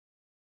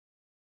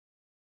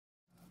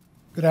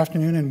Good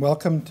afternoon and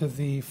welcome to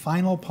the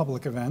final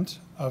public event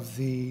of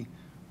the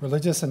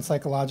Religious and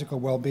Psychological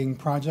Wellbeing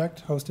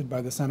Project hosted by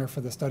the Center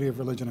for the Study of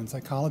Religion and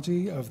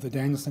Psychology of the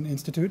Danielsen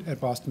Institute at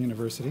Boston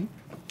University.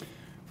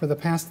 For the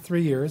past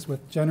 3 years,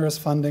 with generous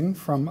funding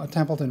from a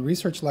Templeton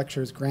Research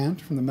Lectures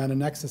grant from the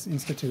Meta-Nexus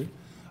Institute,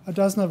 a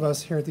dozen of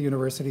us here at the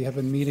university have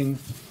been meeting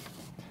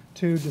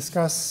to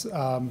discuss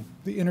the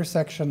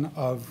intersection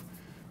of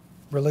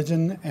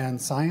religion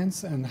and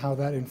science and how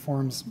that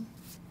informs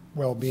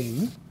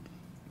well-being.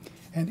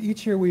 And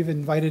each year we've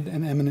invited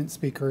an eminent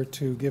speaker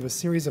to give a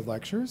series of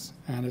lectures,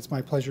 and it's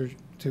my pleasure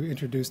to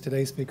introduce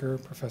today's speaker,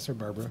 Professor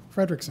Barbara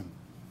Fredrickson.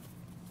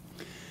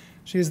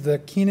 She is the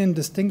Kenan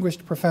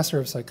Distinguished Professor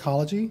of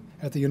Psychology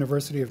at the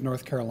University of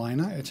North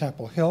Carolina at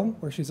Chapel Hill,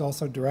 where she's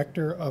also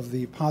director of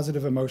the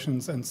Positive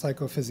Emotions and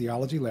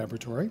Psychophysiology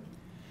Laboratory.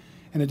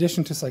 In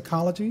addition to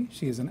psychology,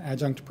 she is an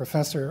adjunct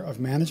professor of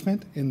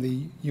management in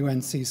the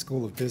UNC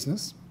School of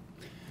Business.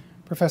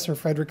 Professor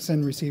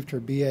Fredrickson received her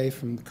BA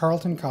from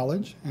Carleton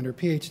College and her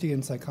PhD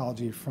in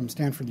psychology from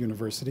Stanford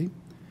University.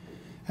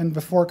 And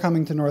before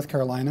coming to North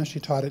Carolina, she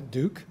taught at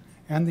Duke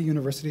and the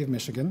University of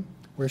Michigan,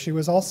 where she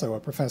was also a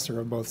professor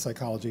of both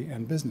psychology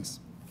and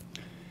business.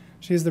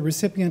 She is the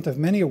recipient of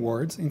many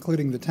awards,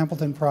 including the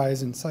Templeton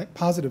Prize in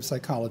Positive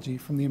Psychology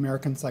from the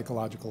American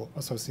Psychological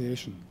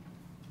Association.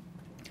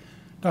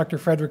 Dr.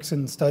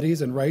 Fredrickson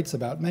studies and writes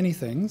about many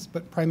things,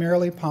 but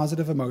primarily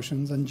positive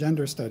emotions and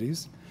gender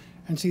studies,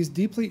 and she's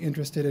deeply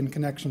interested in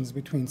connections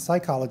between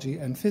psychology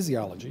and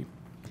physiology.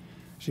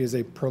 She is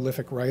a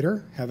prolific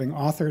writer, having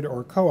authored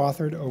or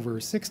co-authored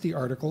over 60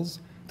 articles,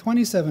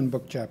 27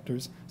 book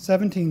chapters,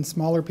 17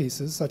 smaller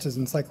pieces such as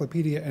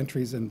encyclopedia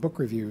entries and book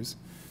reviews,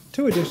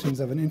 2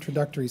 editions of an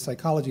introductory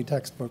psychology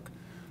textbook,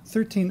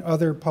 13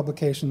 other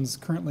publications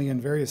currently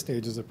in various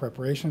stages of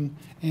preparation,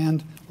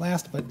 and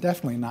last but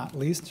definitely not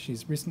least,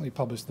 she's recently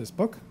published this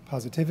book,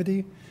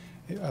 Positivity,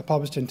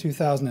 published in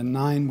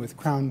 2009 with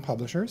Crown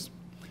Publishers.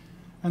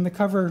 And the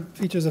cover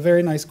features a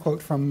very nice quote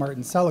from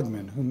Martin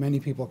Seligman, whom many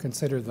people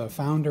consider the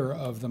founder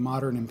of the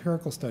modern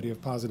empirical study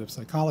of positive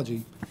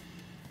psychology.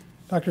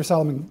 Dr.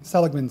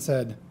 Seligman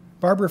said,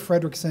 "Barbara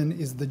Fredrickson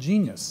is the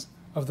genius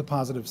of the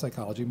positive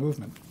psychology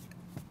movement."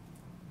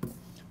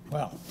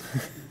 Well,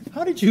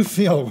 how did you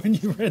feel when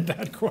you read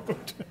that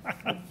quote? I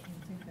take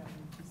that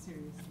one too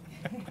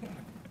seriously.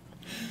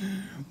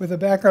 With a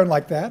background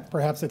like that,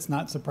 perhaps it's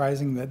not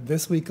surprising that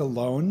this week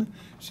alone,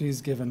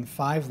 she's given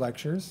 5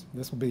 lectures.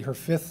 This will be her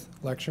 5th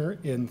lecture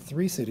in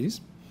 3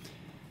 cities.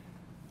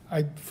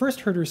 I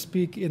first heard her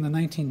speak in the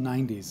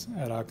 1990s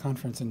at a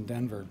conference in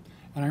Denver.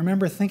 And I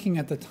remember thinking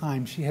at the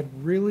time she had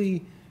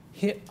really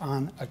hit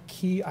on a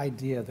key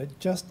idea that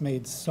just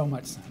made so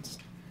much sense.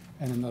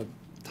 And in the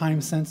time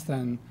since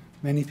then,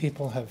 many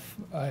people have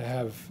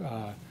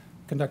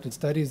conducted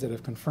studies that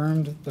have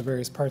confirmed the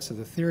various parts of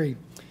the theory.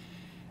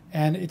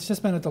 And it's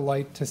just been a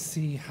delight to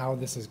see how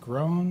this has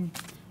grown,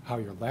 how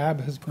your lab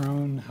has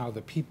grown, how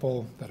the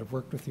people that have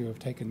worked with you have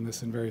taken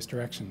this in various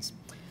directions.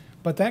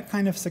 But that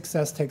kind of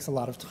success takes a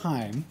lot of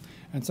time.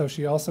 And so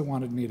she also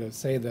wanted me to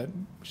say that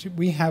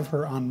we have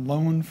her on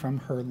loan from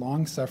her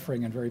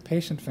long-suffering and very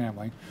patient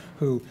family,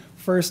 who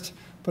first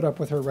put up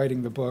with her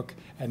writing the book,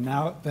 and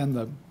now then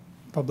the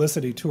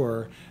publicity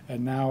tour,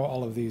 and now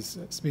all of these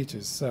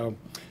speeches. So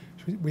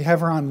we have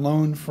her on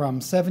loan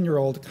from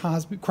 7-year-old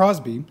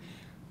Crosby,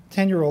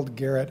 10-year-old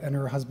Garrett, and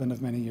her husband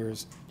of many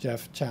years,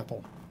 Jeff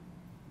Chappell.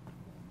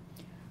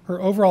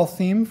 Her overall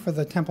theme for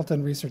the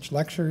Templeton Research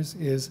Lectures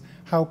is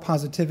how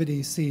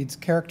positivity seeds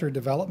character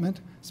development,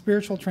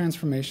 spiritual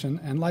transformation,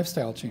 and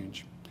lifestyle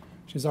change.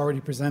 She's already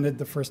presented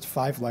the first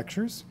 5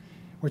 lectures,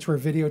 which were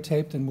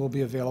videotaped and will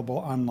be available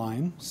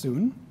online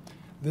soon.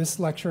 This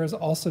lecture is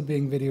also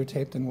being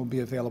videotaped and will be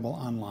available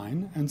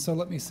online. And so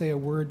let me say a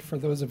word for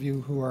those of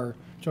you who are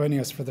joining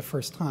us for the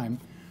first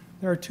time.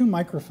 There are 2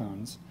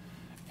 microphones.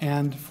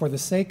 And for the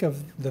sake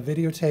of the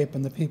videotape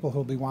and the people who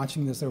will be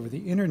watching this over the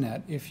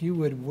internet, if you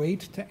would wait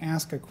to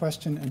ask a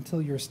question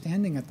until you're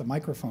standing at the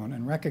microphone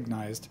and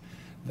recognized,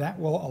 that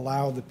will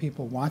allow the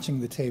people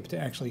watching the tape to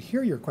actually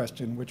hear your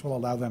question, which will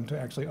allow them to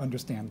actually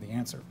understand the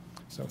answer.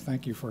 So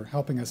thank you for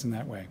helping us in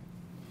that way.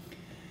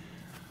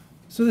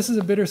 So this is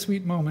a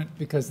bittersweet moment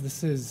because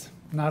this is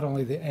not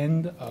only the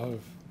end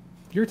of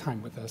your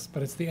time with us,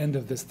 but it's the end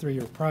of this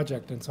 3-year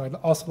project. And so I'd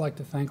also like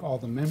to thank all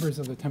the members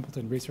of the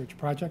Templeton Research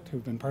Project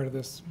who've been part of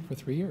this for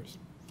 3 years.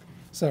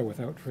 So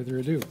without further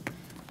ado,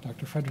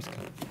 Dr.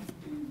 Fredrickson.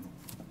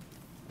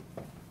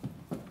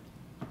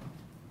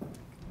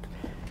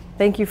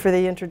 Thank you for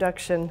the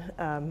introduction.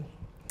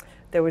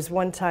 There was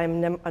one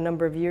time a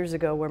number of years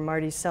ago where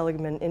Marty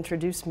Seligman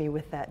introduced me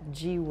with that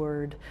G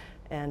word,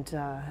 and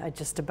I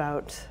just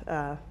about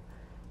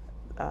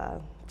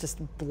just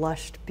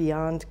blushed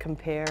beyond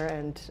compare,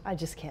 and I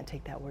just can't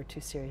take that word too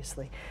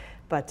seriously.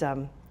 But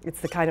it's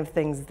the kind of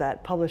things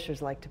that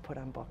publishers like to put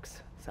on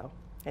books. So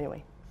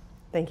anyway,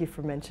 thank you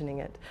for mentioning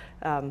it.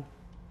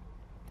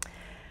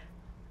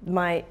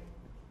 My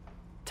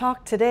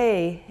talk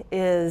today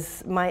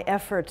is my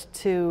effort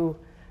to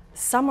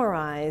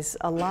summarize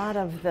a lot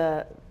of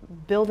the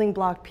building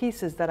block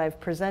pieces that I've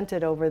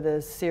presented over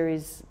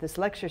this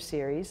lecture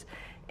series,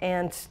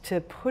 and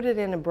to put it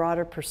in a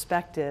broader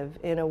perspective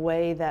in a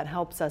way that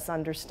helps us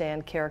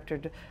understand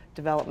character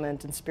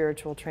development and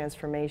spiritual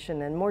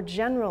transformation, and more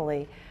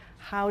generally,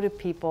 how do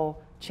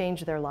people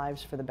change their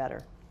lives for the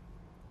better.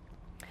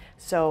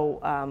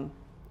 So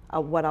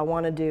what I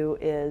want to do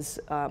is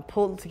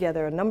pull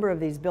together a number of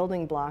these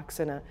building blocks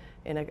at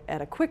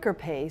a quicker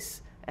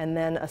pace, and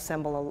then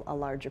assemble a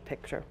larger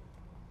picture.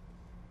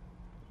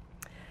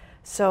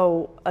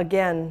 So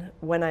again,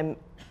 when I'm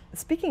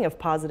speaking of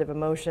positive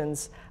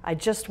emotions, I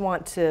just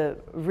want to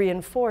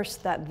reinforce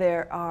that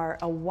there are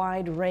a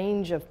wide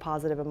range of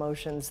positive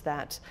emotions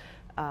that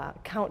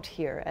count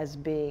here as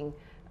being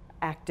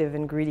active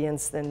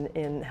ingredients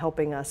in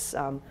helping us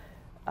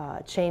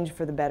change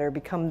for the better,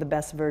 become the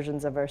best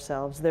versions of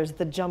ourselves. There's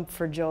the jump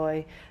for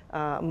joy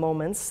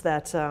moments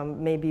that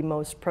may be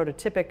most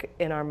prototypic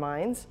in our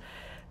minds.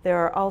 There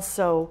are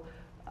also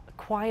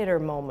quieter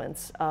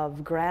moments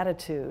of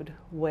gratitude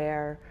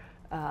where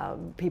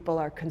people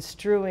are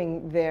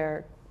construing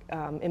their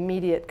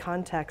immediate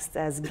context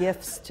as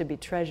gifts to be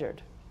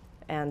treasured,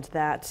 and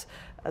that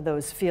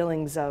those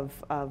feelings of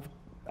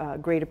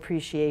great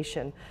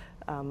appreciation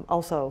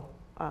also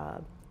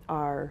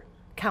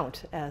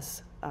count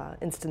as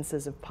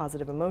instances of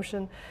positive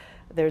emotion.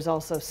 There's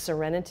also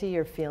serenity,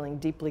 you're feeling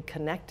deeply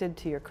connected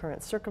to your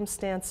current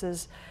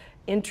circumstances,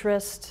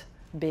 interest,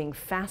 being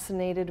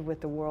fascinated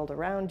with the world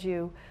around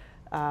you.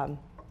 I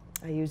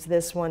use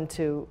this one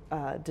to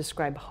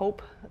describe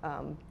hope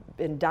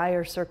in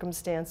dire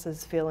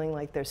circumstances, feeling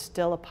like there's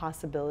still a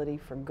possibility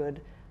for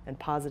good and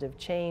positive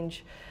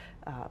change.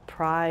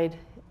 Pride,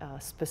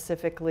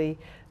 specifically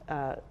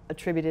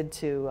attributed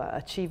to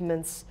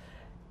achievements,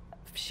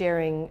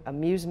 sharing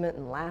amusement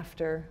and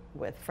laughter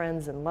with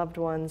friends and loved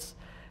ones,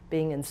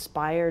 being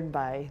inspired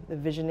by the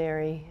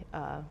visionary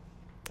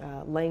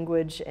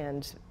language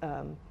and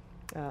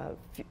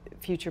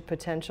future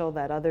potential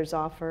that others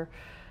offer,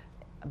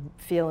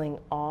 feeling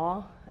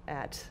awe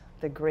at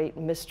the great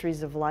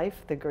mysteries of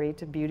life, the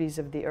great beauties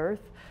of the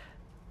earth,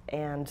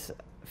 and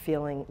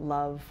feeling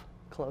love,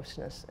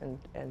 closeness,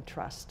 and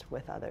trust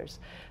with others.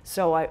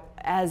 So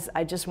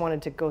I just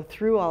wanted to go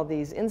through all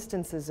these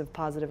instances of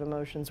positive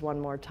emotions one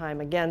more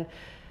time. Again,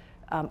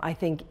 I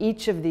think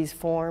each of these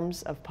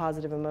forms of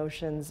positive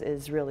emotions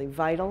is really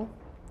vital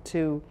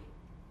to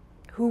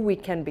who we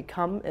can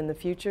become in the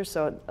future.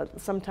 So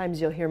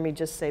sometimes you'll hear me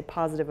just say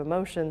positive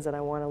emotions, and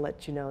I want to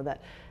let you know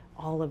that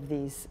all of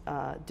these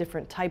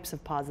different types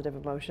of positive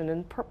emotion,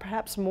 and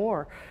perhaps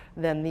more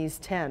than these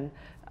 10,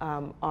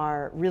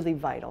 are really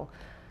vital.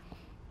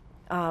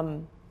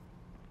 I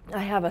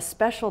have a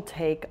special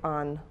take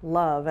on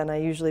love, and I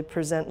usually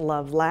present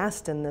love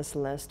last in this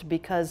list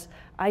because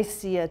I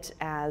see it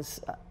as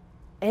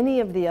any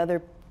of the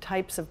other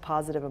types of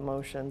positive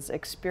emotions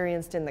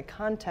experienced in the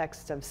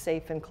context of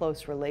safe and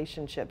close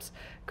relationships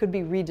could be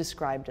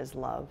redescribed as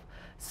love.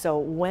 So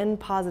when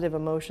positive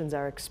emotions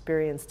are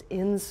experienced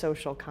in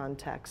social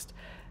context,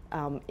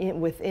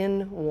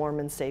 within warm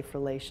and safe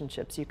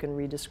relationships, you can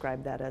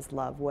redescribe that as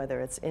love, whether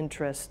it's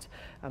interest,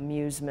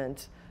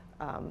 amusement,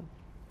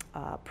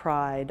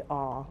 pride,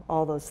 awe,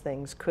 all those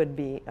things could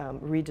be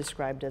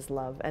redescribed as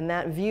love. And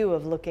that view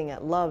of looking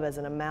at love as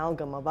an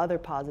amalgam of other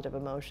positive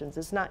emotions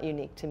is not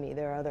unique to me.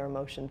 There are other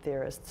emotion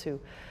theorists who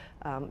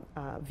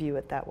view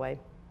it that way.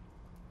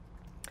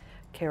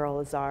 Carol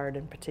Lazard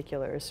in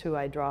particular is who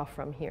I draw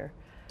from here.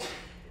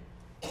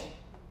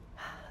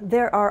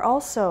 There are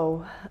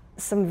also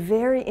some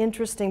very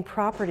interesting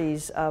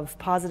properties of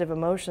positive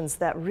emotions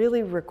that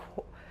really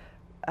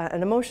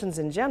and emotions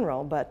in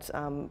general, but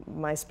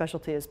my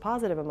specialty is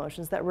positive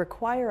emotions, that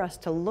require us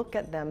to look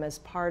at them as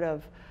part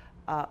of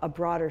a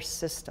broader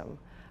system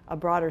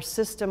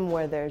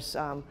where there's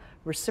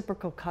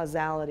reciprocal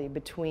causality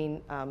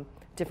between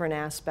different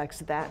aspects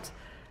that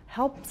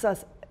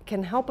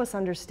can help us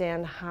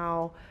understand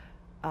how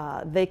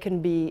they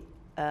can be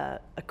a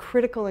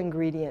critical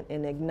ingredient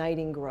in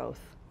igniting growth.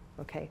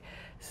 Okay,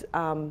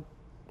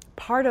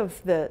 part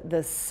of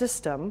the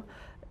system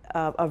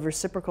of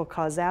reciprocal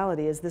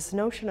causality is this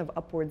notion of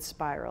upward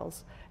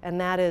spirals, and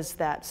that is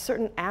that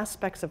certain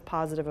aspects of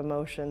positive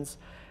emotions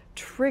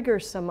trigger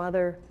some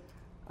other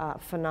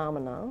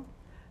phenomena,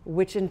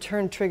 which in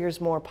turn triggers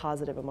more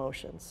positive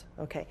emotions.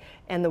 Okay,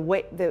 and the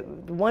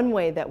one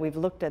way that we've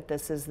looked at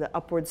this is the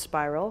upward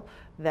spiral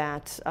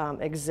that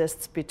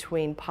exists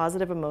between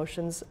positive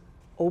emotions,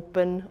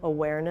 open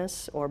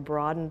awareness, or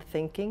broadened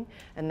thinking,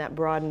 and that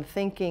broadened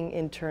thinking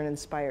in turn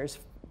inspires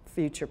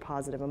future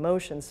positive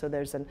emotions. So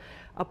there's an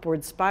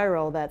upward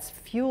spiral that's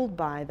fueled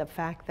by the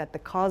fact that the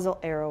causal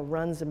arrow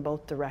runs in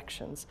both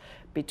directions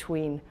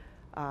between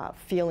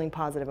feeling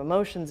positive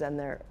emotions and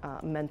their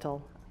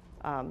mental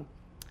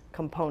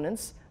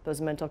components.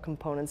 Those mental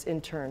components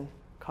in turn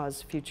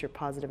cause future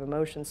positive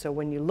emotions. So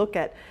when you look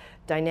at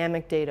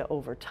dynamic data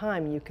over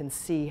time, you can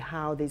see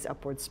how these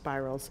upward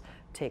spirals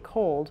take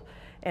hold.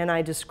 And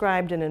I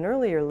described in an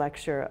earlier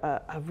lecture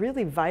a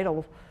really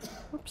vital,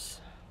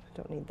 oops, I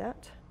don't need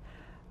that,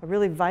 a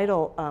really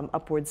vital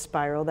upward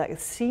spiral that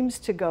seems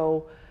to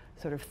go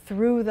sort of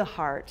through the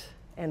heart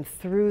and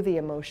through the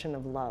emotion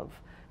of love.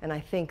 And I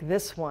think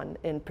this one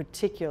in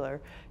particular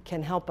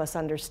can help us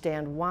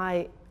understand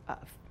why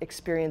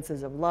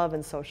experiences of love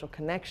and social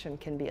connection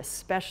can be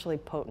especially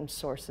potent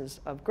sources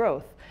of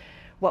growth.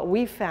 What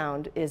we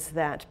found is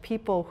that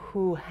people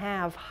who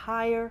have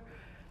higher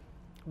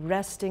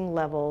resting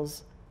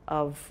levels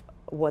of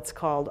what's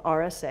called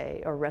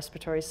RSA, or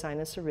respiratory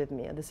sinus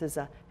arrhythmia. This is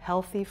a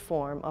healthy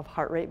form of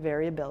heart rate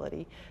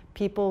variability.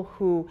 People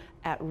who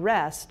at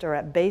rest or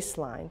at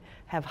baseline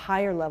have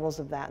higher levels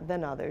of that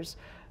than others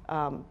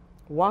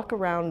walk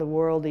around the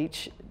world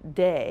each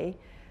day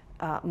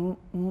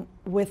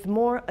with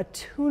more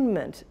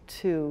attunement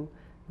to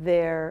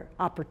their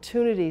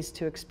opportunities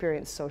to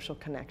experience social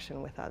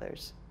connection with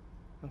others.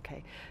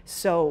 Okay,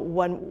 so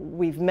when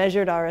we've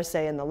measured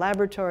RSA in the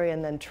laboratory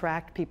and then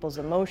tracked people's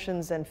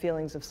emotions and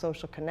feelings of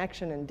social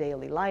connection in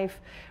daily life,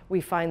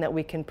 we find that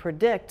we can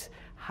predict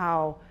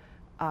how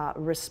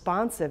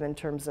responsive in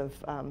terms of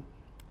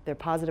their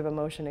positive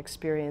emotion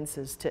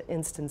experiences to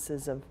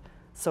instances of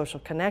social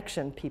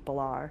connection people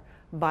are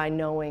by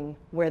knowing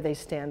where they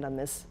stand on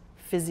this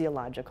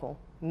physiological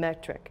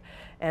metric.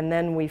 And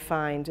then we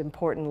find,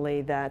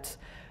 importantly, that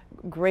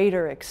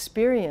greater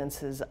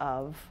experiences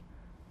of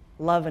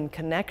love and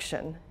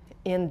connection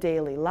in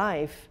daily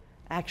life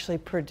actually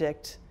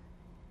predict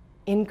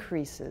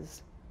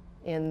increases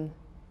in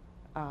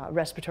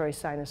respiratory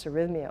sinus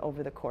arrhythmia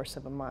over the course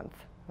of a month.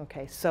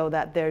 Okay, so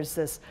that there's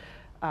this,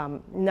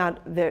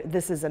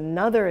 this is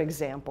another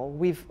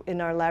example.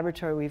 In our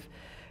laboratory, we've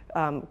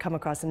come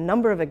across a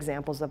number of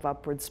examples of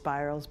upward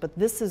spirals, but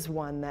this is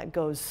one that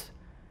goes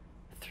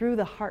through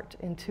the heart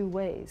in two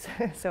ways.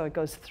 So it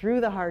goes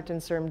through the heart in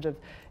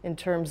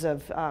terms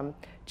of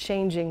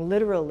changing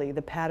literally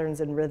the patterns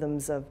and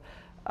rhythms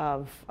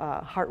of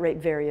heart rate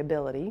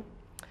variability.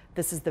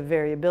 This is the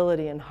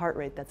variability in heart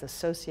rate that's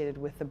associated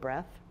with the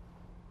breath.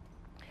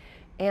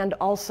 And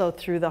also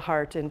through the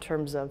heart in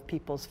terms of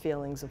people's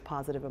feelings of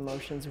positive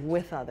emotions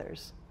with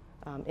others,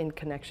 in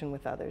connection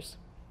with others.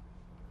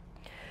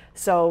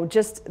 So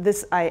just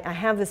this, I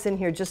have this in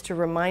here just to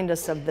remind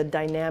us of the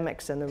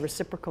dynamics and the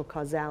reciprocal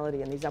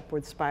causality and these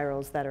upward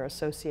spirals that are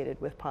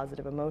associated with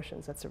positive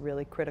emotions. That's a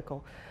really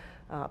critical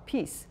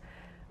piece.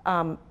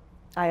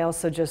 I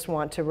also just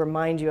want to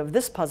remind you of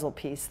this puzzle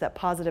piece, that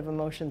positive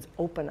emotions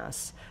open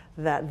us,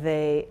 that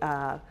they,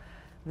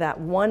 that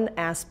one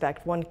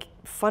aspect, one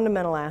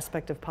fundamental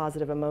aspect of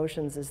positive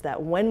emotions is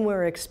that when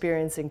we're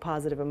experiencing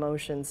positive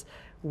emotions,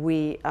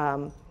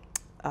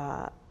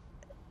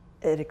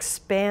 it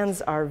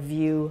expands our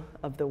view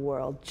of the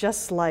world,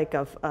 just like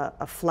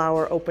a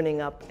flower opening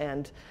up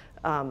and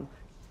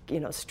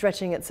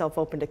stretching itself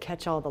open to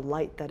catch all the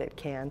light that it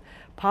can.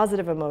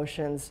 Positive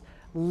emotions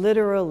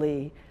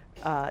literally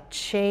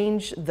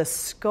change the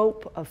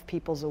scope of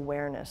people's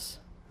awareness.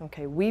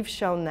 Okay, we've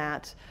shown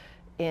that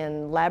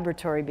in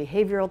laboratory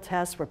behavioral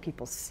tests where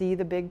people see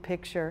the big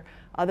picture.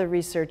 Other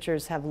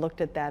researchers have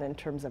looked at that in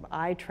terms of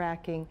eye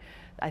tracking.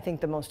 I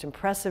think the most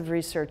impressive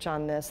research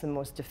on this, the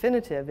most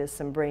definitive, is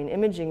some brain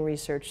imaging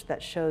research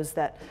that shows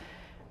that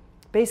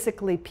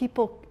basically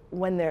people,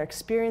 when they're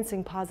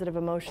experiencing positive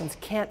emotions,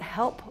 can't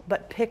help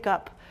but pick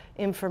up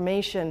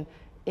information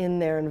in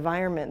their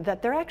environment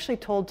that they're actually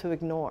told to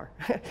ignore.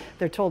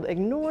 They're told,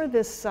 ignore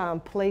this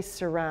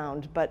place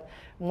around, but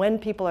when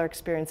people are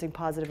experiencing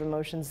positive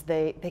emotions,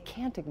 they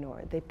can't ignore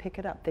it. They pick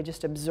it up. They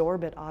just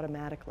absorb it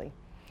automatically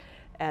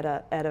at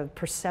a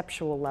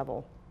perceptual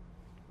level.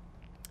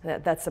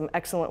 That's some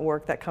excellent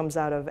work that comes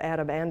out of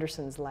Adam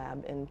Anderson's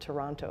lab in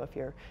Toronto, if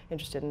you're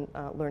interested in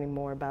learning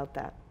more about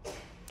that.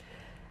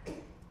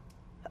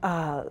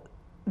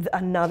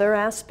 Another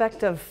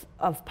aspect of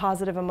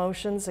positive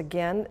emotions,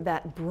 again,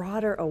 that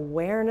broader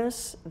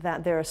awareness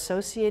that they're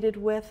associated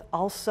with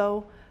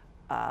also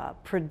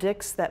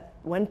predicts that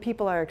when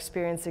people are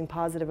experiencing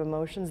positive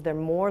emotions, they're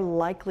more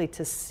likely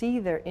to see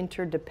their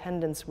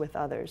interdependence with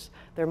others.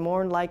 They're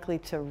more likely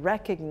to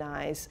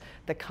recognize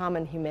the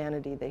common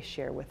humanity they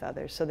share with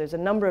others. So there's a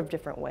number of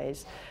different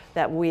ways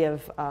that we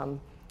have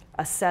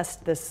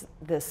assessed this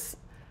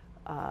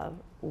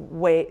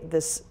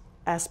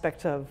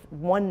aspect of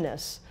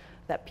oneness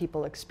that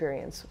people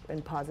experience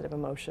in positive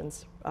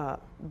emotions.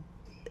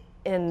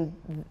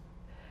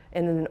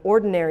 In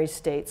ordinary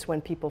states,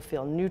 when people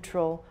feel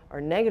neutral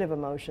or negative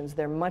emotions,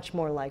 they're much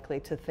more likely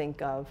to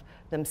think of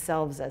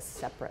themselves as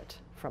separate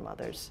from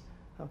others.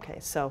 Okay,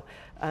 so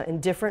in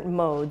different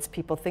modes,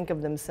 people think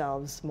of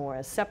themselves more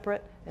as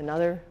separate. In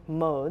other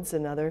modes,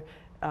 in other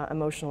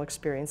emotional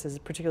experiences,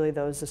 particularly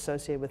those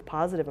associated with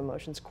positive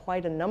emotions,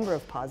 quite a number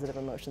of positive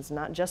emotions,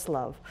 not just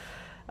love,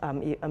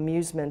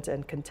 amusement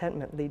and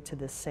contentment lead to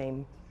this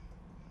same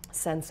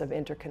sense of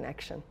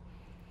interconnection.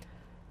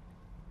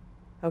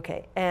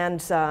 Okay,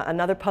 and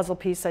another puzzle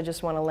piece I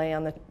just want to lay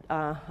on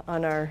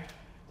our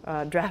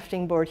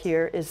drafting board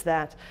here is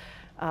that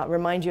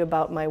remind you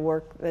about my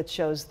work that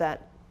shows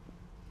that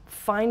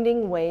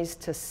finding ways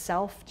to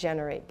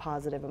self-generate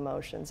positive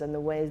emotions. And the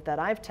ways that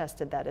I've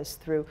tested that is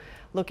through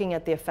looking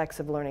at the effects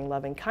of learning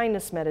loving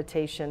kindness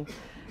meditation.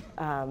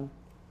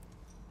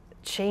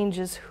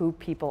 Changes who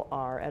people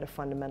are at a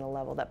fundamental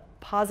level. That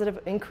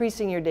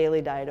increasing your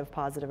daily diet of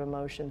positive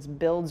emotions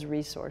builds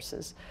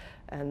resources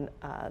and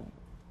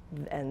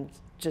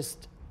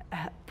just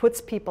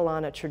puts people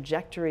on a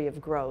trajectory of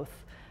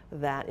growth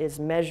that is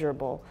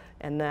measurable,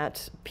 and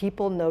that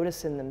people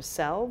notice in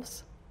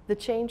themselves the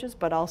changes,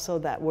 but also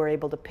that we're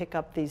able to pick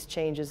up these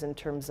changes in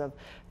terms of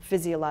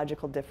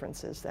physiological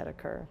differences that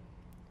occur.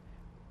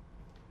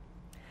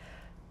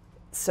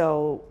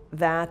 So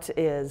that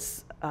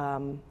is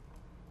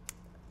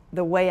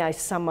the way I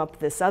sum up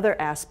this other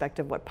aspect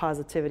of what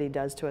positivity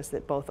does to us,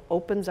 that both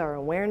opens our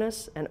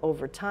awareness, and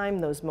over time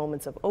those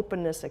moments of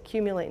openness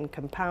accumulate and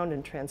compound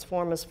and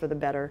transform us for the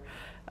better.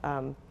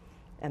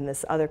 And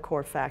this other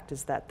core fact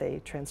is that they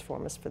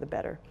transform us for the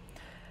better.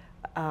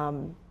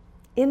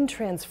 In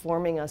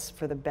transforming us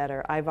for the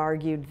better, I've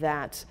argued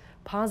that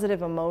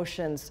positive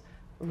emotions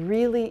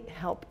really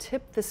help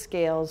tip the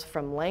scales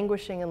from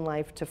languishing in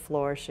life to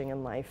flourishing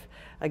in life.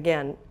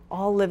 Again,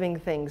 all living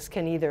things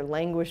can either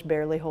languish,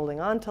 barely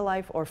holding on to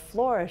life, or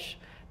flourish,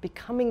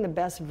 becoming the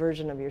best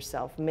version of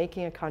yourself,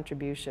 making a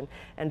contribution.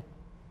 And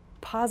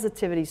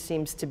positivity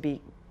seems to be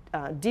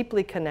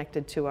deeply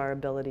connected to our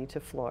ability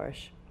to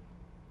flourish.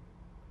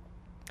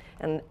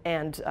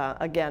 And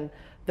again,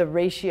 the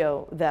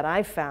ratio that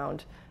I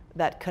found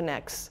that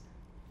connects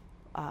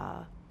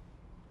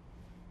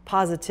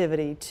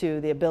positivity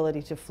to the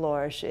ability to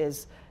flourish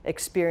is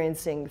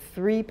experiencing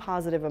 3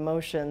 positive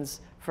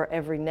emotions for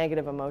every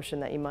negative emotion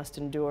that you must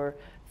endure.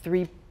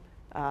 3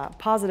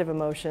 positive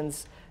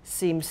emotions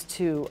seems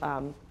to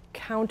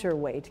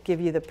counterweight, give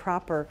you the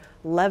proper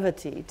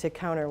levity to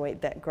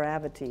counterweight that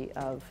gravity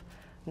of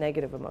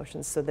negative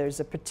emotions. So there's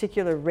a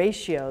particular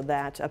ratio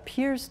that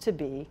appears to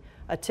be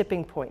a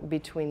tipping point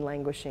between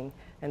languishing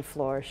and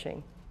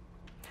flourishing.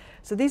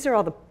 So these are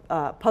all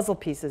the puzzle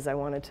pieces I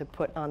wanted to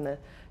put on the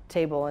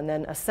table and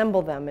then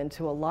assemble them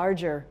into a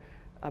larger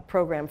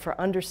program for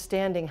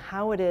understanding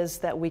how it is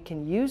that we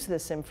can use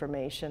this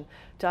information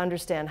to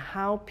understand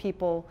how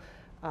people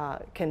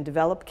can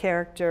develop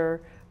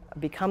character,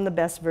 become the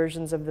best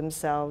versions of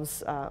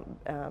themselves,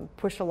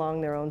 push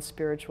along their own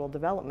spiritual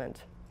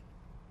development.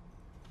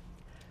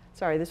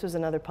 Sorry, this was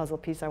another puzzle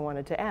piece I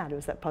wanted to add. It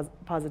was that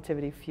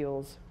positivity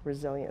fuels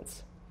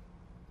resilience.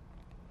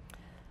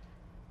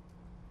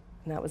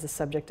 And that was the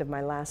subject of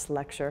my last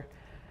lecture,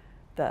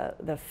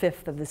 the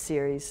 5th of the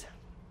series.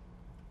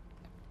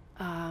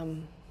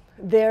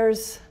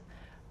 There's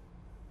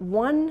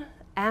one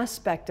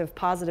aspect of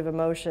positive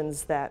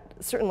emotions that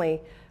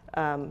certainly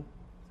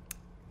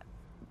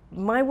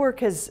my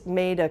work has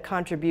made a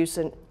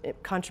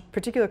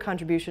particular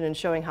contribution in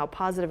showing how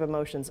positive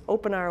emotions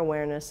open our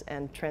awareness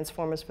and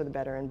transform us for the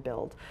better and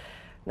build.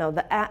 Now,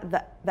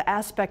 the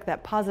aspect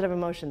that positive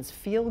emotions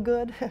feel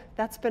good,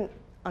 that's been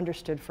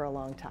understood for a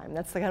long time.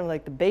 That's kind of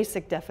like the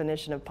basic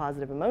definition of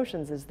positive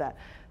emotions, is that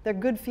they're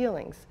good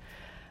feelings.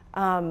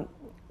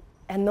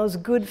 And those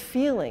good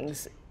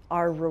feelings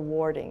are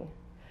rewarding.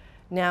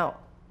 Now,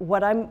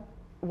 what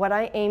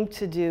I aim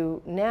to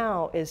do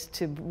now is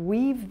to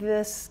weave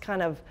this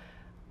kind of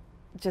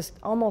just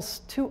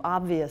almost too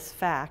obvious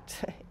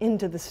fact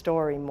into the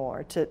story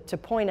more, to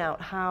point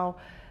out how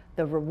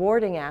the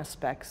rewarding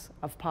aspects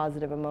of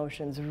positive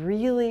emotions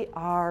really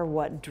are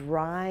what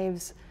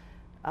drives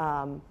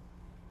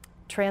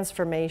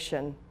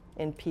transformation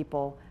in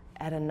people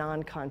at a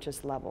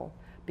non-conscious level.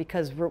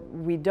 Because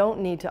we don't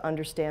need to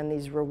understand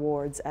these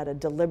rewards at a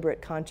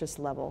deliberate conscious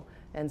level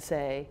and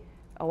say,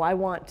 oh, I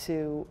want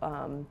to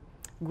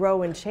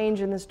grow and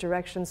change in this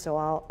direction, so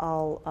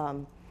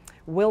I'll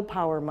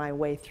willpower my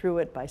way through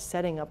it by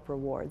setting up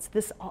rewards.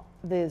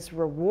 These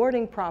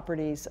rewarding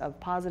properties of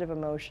positive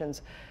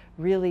emotions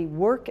really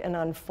work and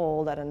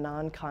unfold at a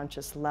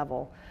non-conscious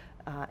level.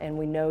 And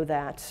we know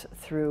that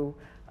through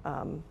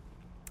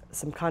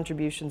some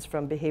contributions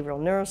from behavioral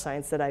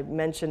neuroscience that I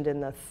mentioned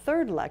in the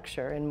 3rd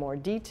lecture in more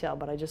detail,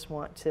 but I just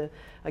want to,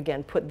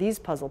 again, put these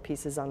puzzle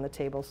pieces on the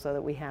table so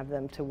that we have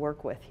them to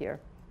work with here.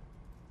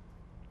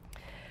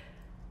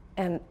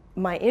 And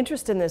my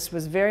interest in this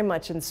was very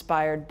much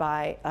inspired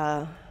by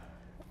a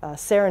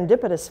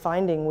serendipitous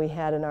finding we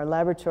had in our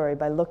laboratory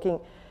by looking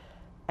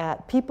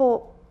at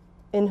people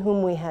in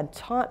whom we had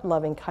taught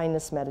loving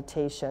kindness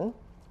meditation.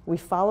 We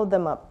followed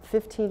them up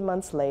 15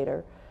 months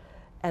later,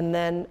 and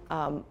then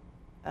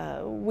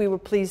we were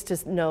pleased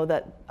to know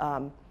that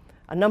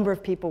a number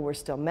of people were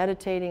still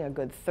meditating, a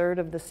good 1/3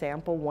 of the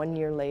sample 1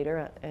 year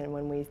later, and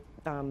when we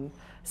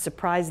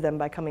surprised them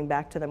by coming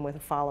back to them with a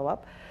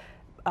follow-up.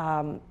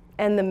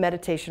 And the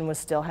meditation was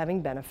still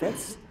having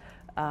benefits.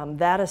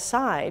 That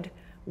aside,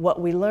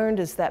 what we learned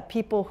is that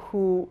people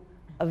who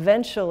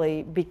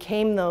eventually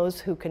became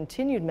those who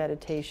continued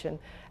meditation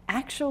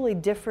actually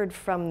differed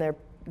from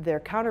their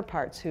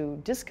counterparts who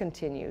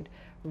discontinued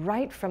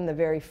right from the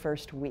very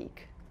first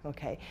week.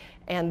 Okay,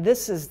 and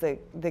this is the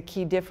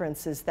key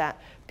difference, is that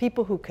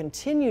people who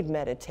continued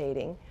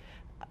meditating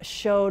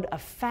showed a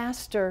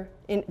faster,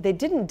 they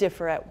didn't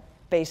differ at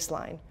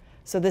baseline.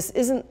 So this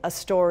isn't a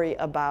story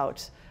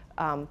about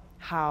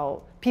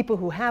how people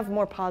who have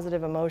more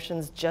positive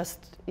emotions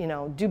just,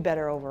 do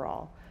better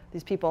overall.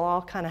 These people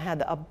all kind of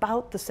had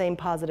about the same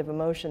positive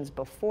emotions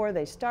before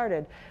they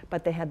started,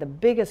 but they had the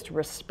biggest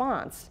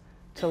response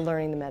to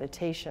learning the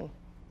meditation.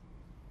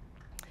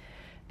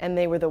 And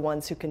they were the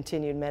ones who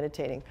continued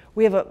meditating.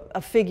 We have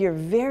a figure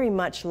very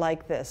much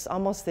like this,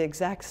 almost the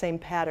exact same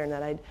pattern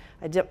that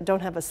I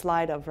don't have a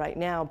slide of right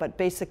now, but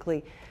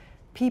basically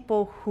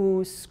people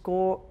who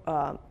score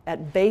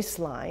at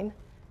baseline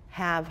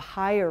have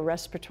higher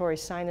respiratory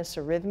sinus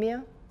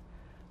arrhythmia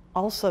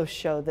also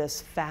show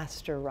this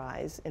faster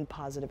rise in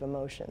positive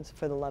emotions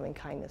for the loving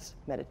kindness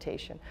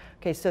meditation.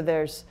 Okay, so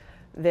there's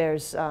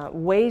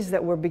ways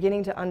that we're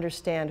beginning to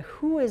understand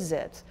who is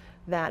it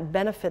that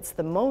benefits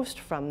the most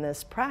from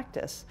this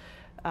practice.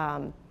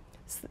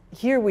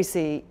 Here we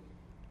see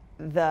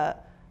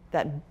that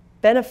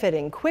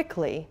benefiting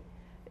quickly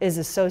is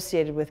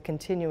associated with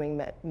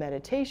continuing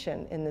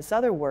meditation. In this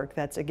other work,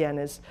 that's again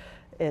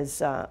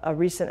is a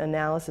recent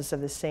analysis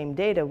of the same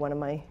data. One of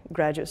my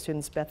graduate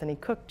students, Bethany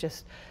Cook,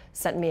 just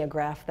sent me a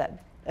graph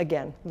that,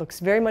 again, looks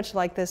very much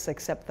like this,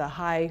 except the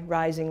high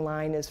rising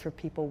line is for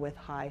people with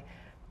high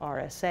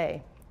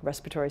RSA,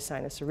 respiratory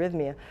sinus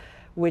arrhythmia,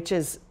 which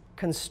is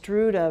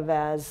construed of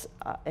as,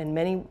 in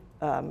many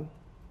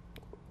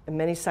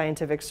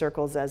scientific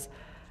circles, as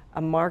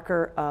a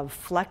marker of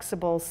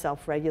flexible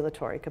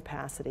self-regulatory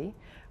capacity.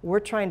 We're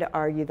trying to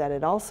argue that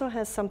it also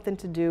has something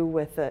to do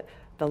with the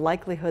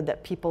likelihood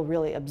that people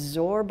really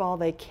absorb all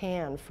they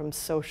can from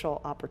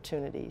social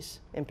opportunities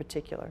in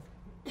particular.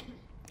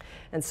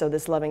 And so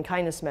this loving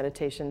kindness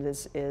meditation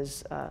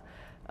is a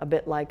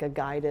bit like a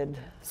guided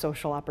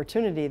social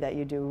opportunity that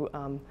you do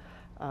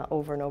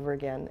over and over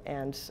again,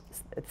 and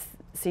it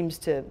seems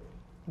to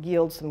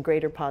yield some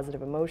greater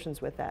positive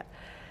emotions with that.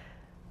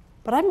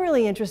 But I'm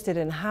really interested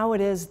in how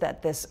it is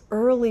that this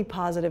early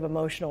positive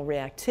emotional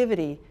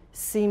reactivity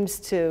seems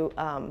to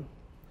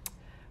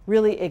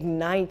really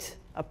ignite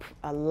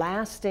a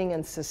lasting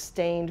and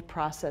sustained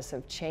process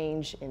of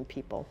change in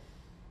people.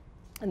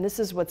 And this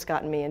is what's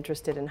gotten me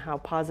interested in how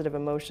positive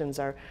emotions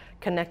are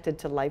connected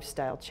to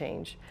lifestyle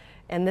change.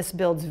 And this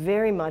builds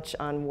very much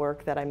on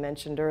work that I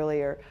mentioned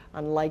earlier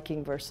on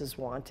liking versus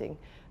wanting,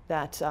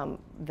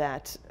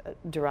 that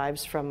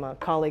derives from a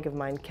colleague of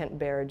mine, Kent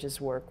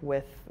Berridge's work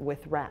with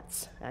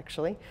rats,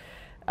 actually.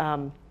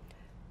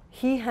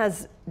 He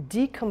has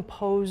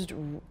decomposed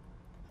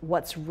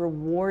what's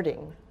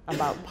rewarding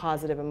about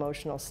positive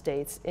emotional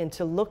states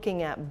into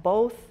looking at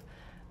both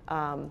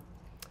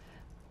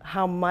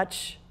how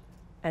much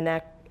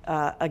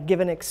a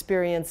given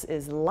experience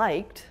is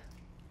liked,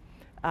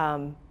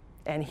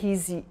 and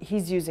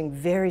he's using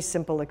very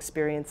simple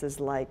experiences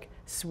like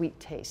sweet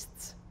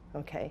tastes,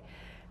 okay?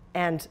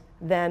 And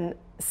then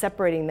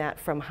separating that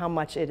from how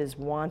much it is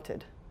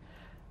wanted,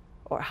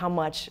 or how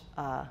much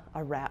a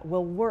rat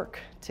will work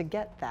to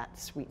get that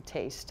sweet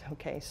taste,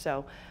 okay?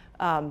 So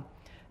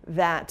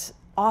that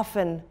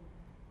often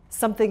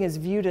something is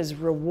viewed as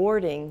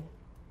rewarding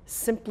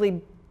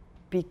simply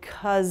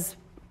because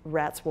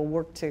rats will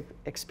work to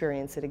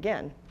experience it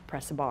again,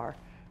 press a bar,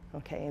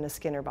 okay, in a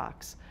Skinner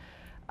box.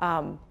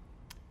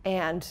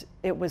 And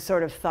it was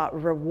sort of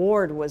thought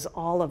reward was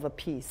all of a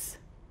piece,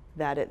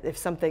 that if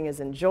something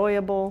is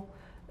enjoyable,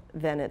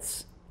 then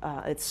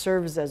it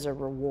serves as a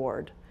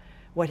reward.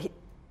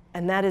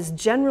 And that is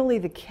generally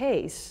the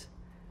case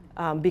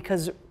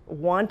because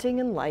wanting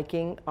and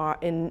liking are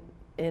in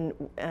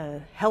a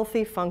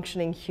healthy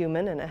functioning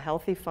human and a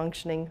healthy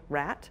functioning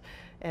rat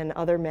and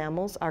other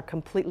mammals are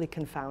completely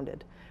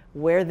confounded.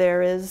 Where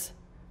there is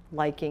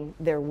liking,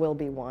 there will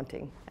be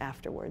wanting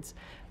afterwards.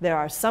 There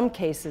are some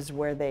cases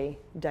where they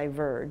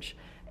diverge,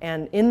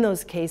 and in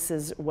those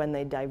cases when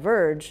they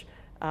diverge,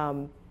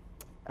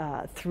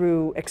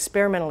 through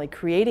experimentally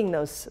creating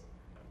those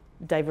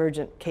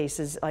divergent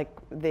cases, like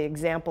the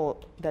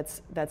example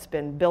that's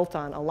been built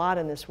on a lot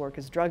in this work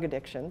is drug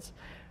addictions,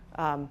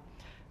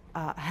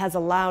 has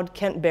allowed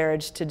Kent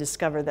Berridge to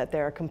discover that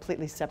there are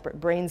completely separate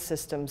brain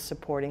systems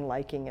supporting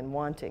liking and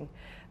wanting,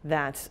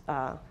 that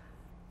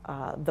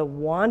the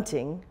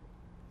wanting,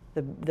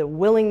 the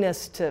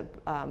willingness to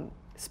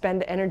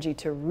spend energy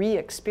to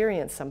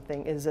re-experience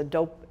something is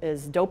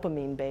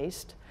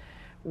dopamine-based,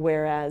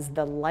 whereas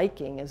the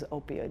liking is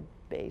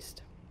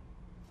opioid-based.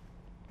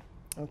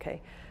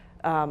 Okay,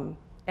 and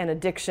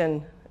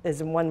addiction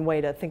is one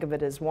way to think of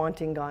it as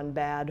wanting gone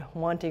bad,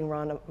 wanting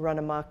run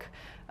amok,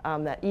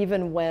 that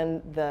even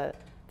when the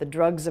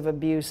drugs of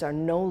abuse are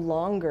no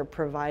longer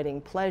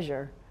providing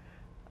pleasure,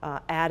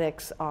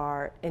 addicts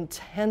are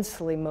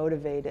intensely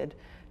motivated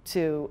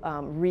to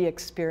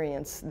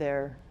re-experience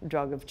their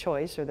drug of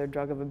choice or their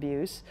drug of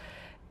abuse,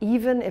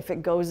 even if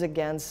it goes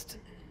against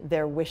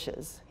their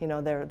wishes. You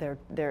know,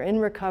 they're in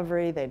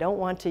recovery, they don't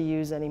want to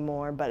use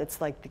anymore, but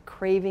it's like the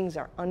cravings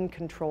are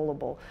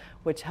uncontrollable,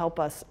 which help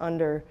us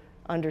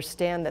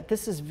understand that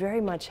this is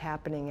very much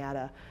happening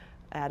at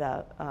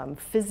a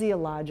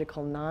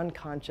physiological,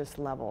 non-conscious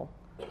level,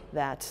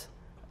 that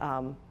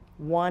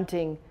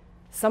Wanting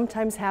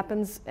sometimes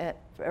happens,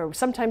 or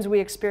sometimes we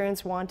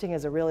experience wanting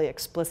as a really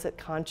explicit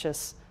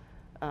conscious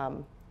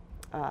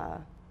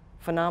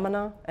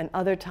phenomena, and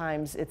other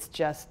times it's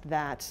just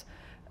that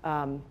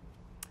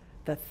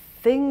the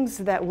things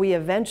that we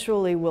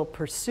eventually will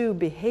pursue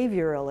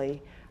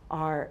behaviorally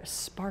are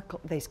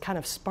they kind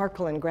of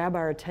sparkle and grab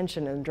our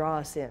attention and draw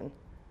us in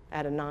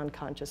at a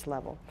non-conscious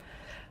level.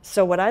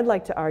 So what I'd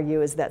like to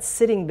argue is that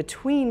sitting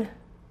between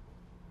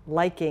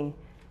liking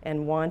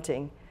and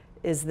wanting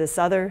is this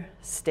other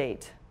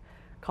state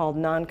called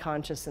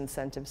non-conscious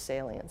incentive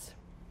salience.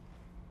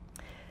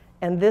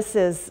 And this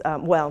is,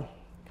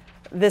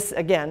 this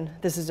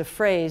is a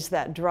phrase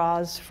that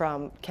draws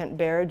from Kent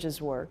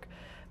Berridge's work,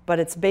 but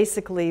it's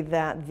basically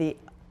that the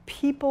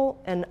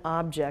people and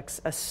objects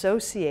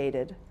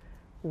associated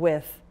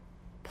with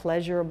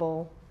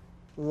pleasurable,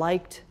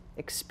 liked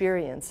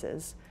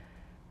experiences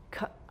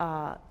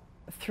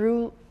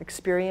through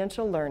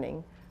experiential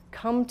learning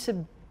come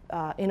to,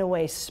 in a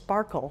way,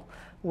 sparkle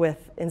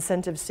with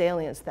incentive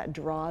salience that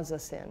draws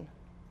us in,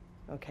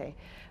 okay?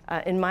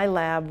 In my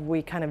lab,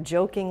 we kind of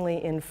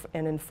jokingly and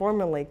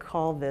informally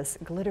call this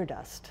glitter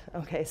dust,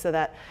 okay? So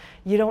that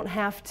you don't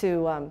have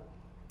to,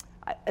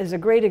 as a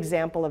great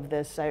example of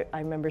this, I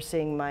remember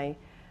seeing my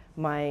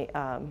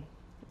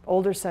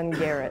older son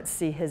Garrett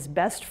see his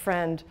best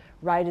friend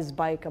ride his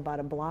bike about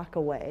a block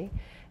away,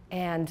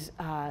 and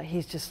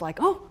he's just like,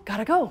 oh,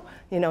 gotta go.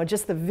 You know,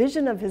 just the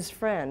vision of his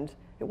friend.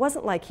 It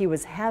wasn't like he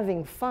was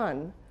having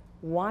fun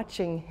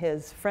watching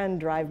his friend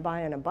drive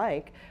by on a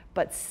bike,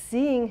 but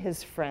seeing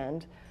his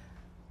friend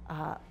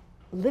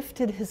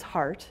lifted his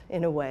heart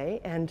in a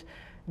way and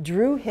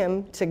drew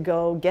him to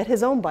go get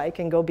his own bike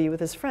and go be with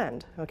his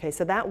friend. Okay,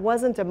 so that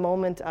wasn't a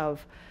moment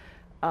of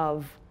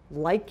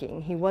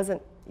liking. He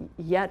wasn't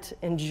yet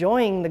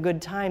enjoying the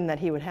good time that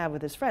he would have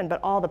with his friend, but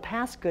all the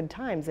past good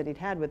times that he'd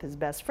had with his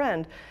best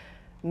friend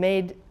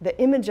made the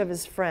image of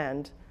his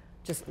friend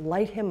just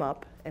light him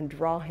up and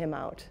draw him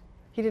out.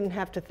 He didn't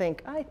have to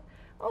think,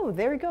 oh,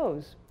 there he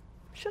goes.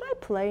 Should I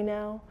play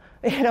now?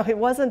 You know, it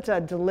wasn't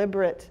a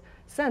deliberate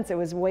sense. It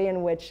was a way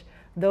in which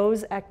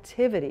those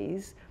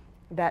activities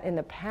that in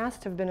the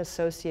past have been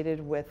associated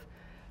with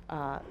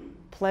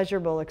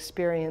pleasurable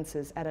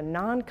experiences at a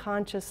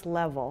non-conscious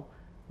level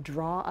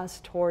draw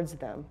us towards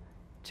them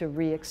to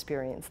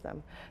re-experience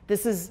them.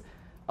 This is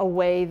a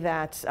way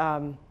that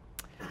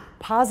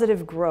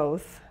positive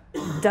growth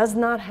does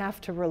not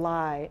have to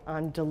rely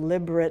on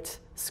deliberate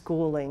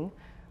schooling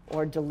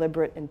or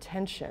deliberate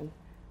intention.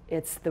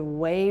 It's the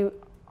way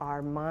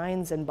our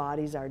minds and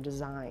bodies are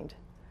designed.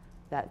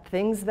 That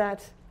things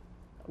that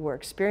were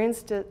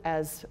experienced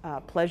as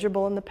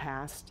pleasurable in the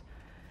past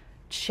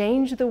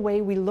change the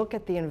way we look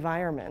at the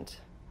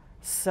environment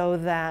so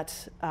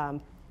that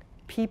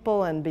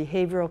people and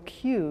behavioral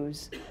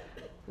cues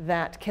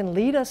that can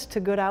lead us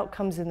to good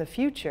outcomes in the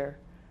future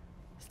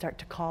start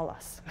to call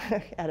us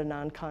at a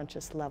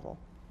non-conscious level,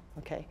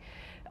 okay?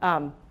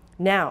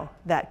 Now,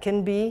 that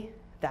can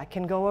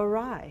go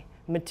awry.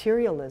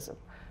 Materialism,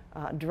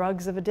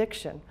 drugs of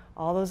addiction,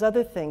 all those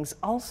other things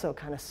also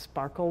kind of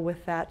sparkle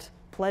with that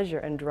pleasure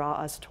and draw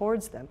us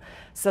towards them.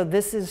 So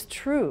this is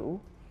true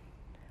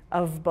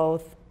of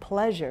both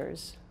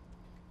pleasures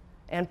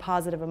and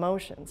positive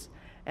emotions.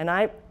 And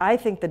I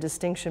think the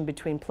distinction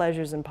between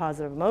pleasures and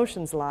positive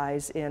emotions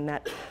lies in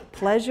that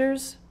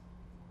pleasures,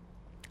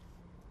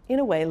 in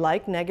a way,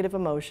 like negative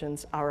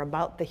emotions, are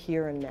about the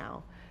here and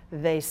now.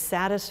 They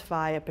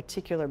satisfy a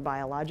particular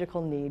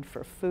biological need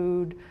for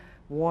food,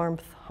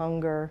 warmth,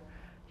 hunger.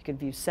 You could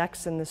view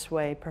sex in this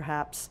way,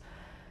 perhaps.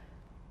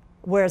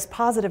 Whereas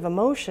positive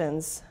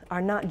emotions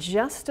are not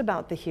just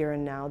about the here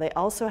and now. They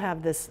also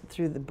have this,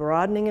 through the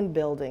broadening and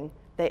building,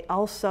 they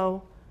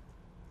also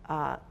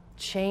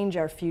change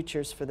our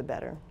futures for the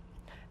better.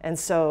 And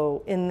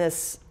so in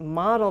this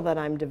model that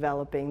I'm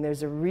developing,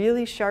 there's a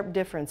really sharp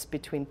difference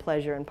between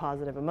pleasure and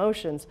positive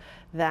emotions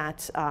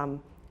that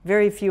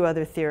very few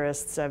other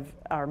theorists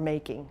are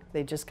making.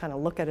 They just kind of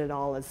look at it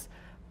all as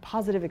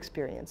positive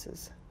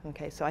experiences.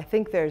 Okay, so I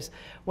think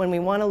when we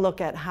want to look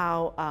at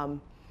how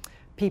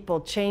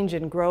people change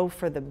and grow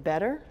for the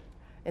better,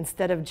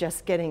 instead of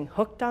just getting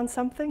hooked on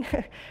something,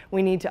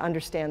 we need to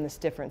understand this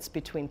difference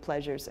between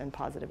pleasures and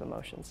positive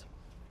emotions.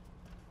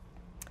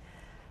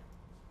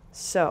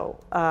 So,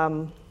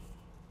 all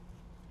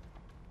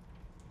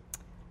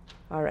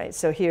right,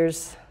 so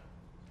here's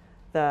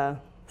the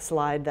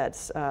slide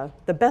that's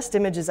the best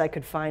images I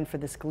could find for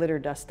this glitter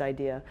dust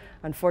idea.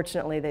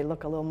 Unfortunately, they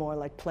look a little more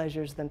like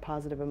pleasures than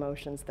positive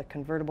emotions, the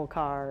convertible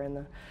car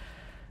and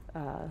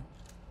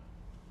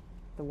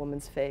the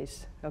woman's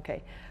face.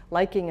 Okay,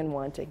 liking and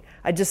wanting.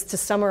 To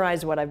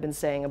summarize what I've been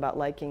saying about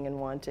liking and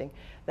wanting,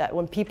 that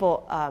when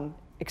people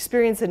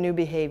experience a new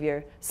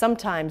behavior,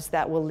 sometimes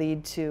that will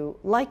lead to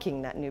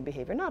liking that new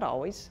behavior. Not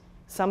always.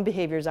 Some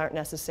behaviors aren't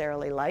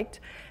necessarily liked,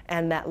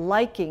 and that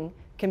liking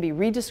can be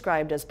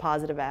redescribed as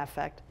positive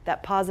affect.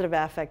 That positive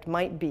affect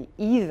might be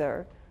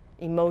either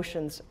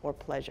emotions or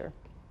pleasure.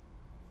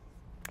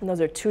 And those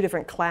are two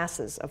different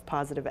classes of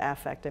positive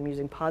affect. I'm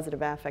using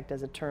positive affect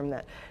as a term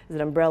that is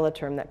an umbrella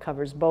term that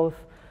covers both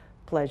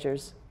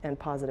pleasures and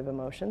positive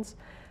emotions.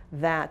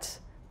 That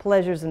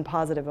pleasures and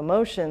positive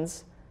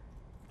emotions,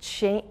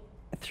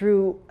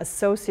 through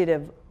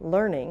associative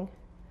learning,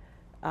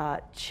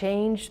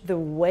 change the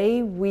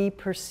way we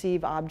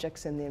perceive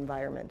objects in the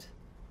environment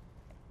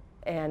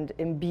and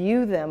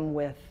imbue them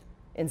with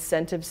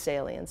incentive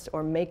salience,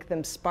 or make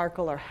them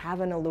sparkle or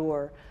have an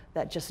allure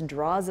that just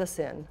draws us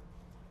in.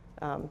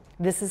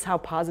 This is how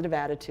positive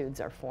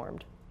attitudes are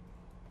formed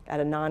at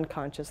a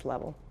non-conscious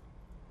level.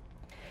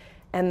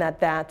 And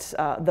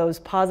those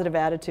positive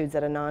attitudes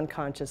at a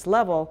non-conscious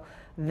level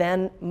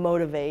then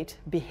motivate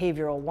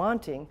behavioral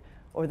wanting,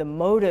 or the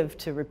motive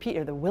to repeat,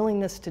 or the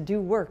willingness to do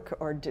work,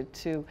 or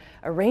to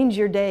arrange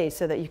your day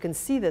so that you can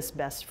see this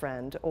best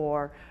friend,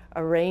 or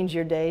arrange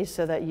your day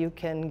so that you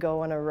can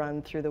go on a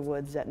run through the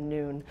woods at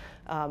noon,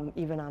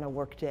 even on a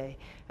work day.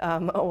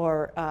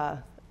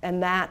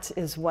 And that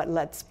is what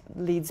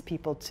leads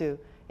people to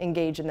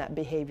engage in that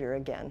behavior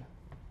again.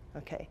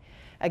 Okay,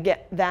 again,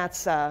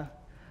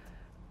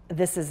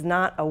 this is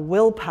not a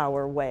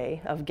willpower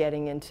way of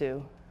getting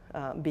into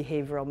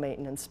behavioral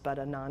maintenance, but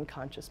a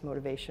non-conscious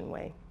motivation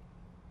way.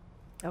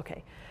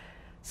 Okay,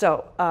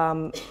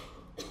 so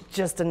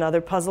just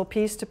another puzzle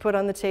piece to put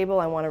on the table.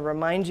 I want to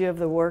remind you of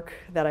the work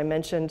that I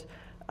mentioned,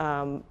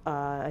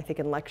 I think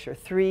in lecture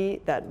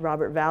 3, that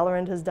Robert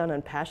Vallerand has done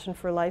on passion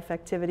for life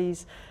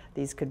activities.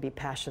 These could be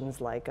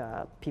passions like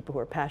people who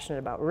are passionate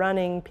about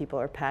running, people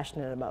who are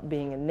passionate about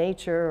being in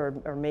nature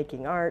or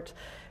making art,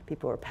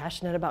 people who are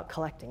passionate about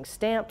collecting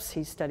stamps.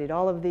 He studied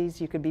all of these.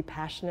 You could be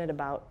passionate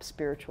about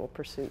spiritual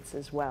pursuits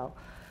as well.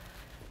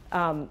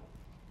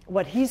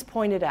 What he's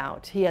pointed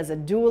out, he has a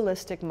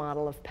dualistic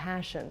model of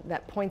passion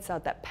that points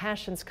out that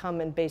passions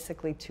come in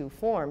basically two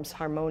forms,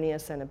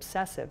 harmonious and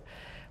obsessive.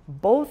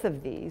 Both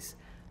of these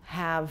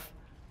have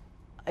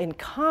in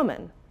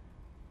common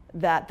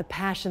that the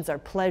passions are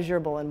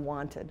pleasurable and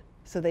wanted.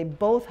 So they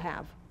both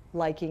have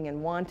liking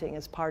and wanting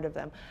as part of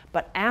them.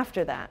 But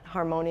after that,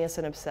 harmonious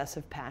and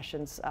obsessive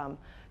passions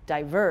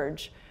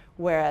diverge,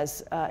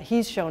 whereas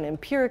he's shown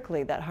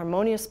empirically that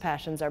harmonious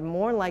passions are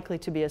more likely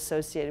to be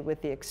associated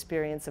with the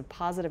experience of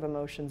positive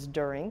emotions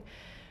during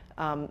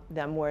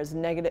them, whereas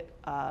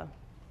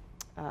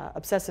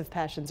obsessive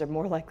passions are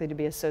more likely to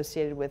be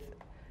associated with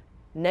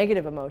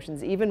negative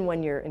emotions, even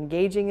when you're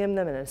engaging in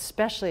them, and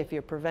especially if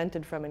you're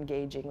prevented from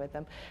engaging with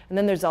them. And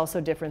then there's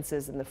also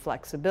differences in the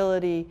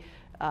flexibility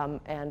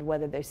and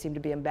whether they seem to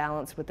be in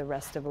balance with the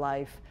rest of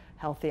life,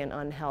 healthy and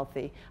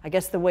unhealthy. I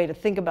guess the way to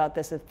think about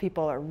this, if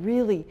people are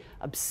really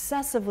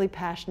obsessively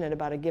passionate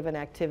about a given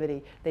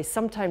activity, they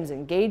sometimes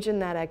engage in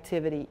that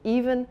activity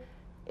even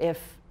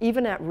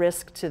at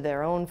risk to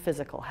their own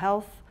physical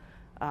health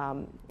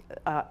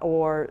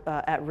or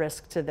at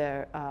risk to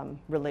their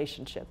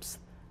relationships.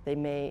 They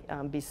may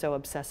be so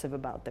obsessive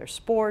about their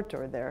sport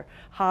or their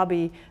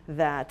hobby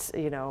that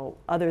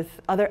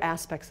other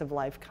aspects of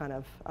life kind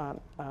of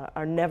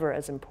are never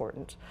as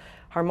important.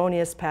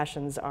 Harmonious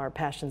passions are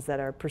passions that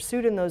are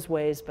pursued in those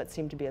ways but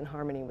seem to be in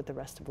harmony with the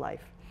rest of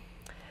life.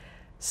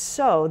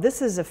 So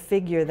this is a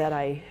figure that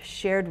I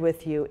shared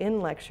with you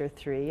in lecture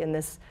 3, and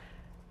this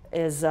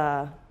is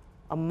a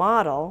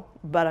model,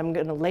 but I'm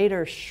going to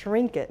later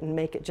shrink it and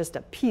make it just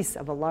a piece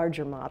of a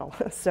larger model.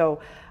 So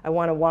I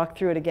want to walk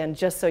through it again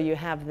just so you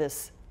have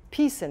this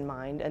piece in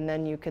mind, and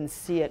then you can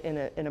see it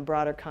in a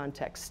broader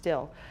context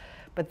still.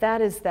 But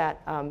that is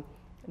that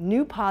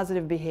new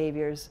positive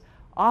behaviors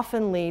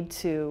often lead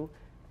to,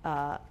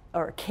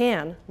 or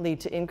can lead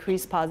to,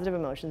 increased positive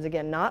emotions.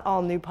 Again, not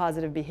all new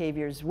positive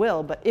behaviors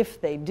will, but if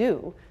they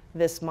do,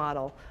 this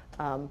model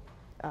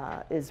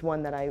is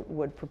one that I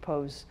would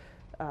propose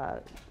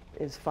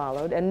is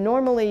followed. And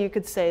normally you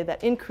could say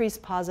that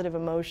increased positive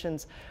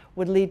emotions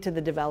would lead to the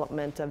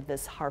development of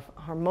this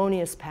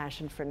harmonious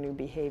passion for new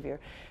behavior.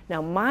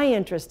 Now, my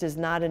interest is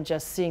not in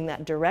just seeing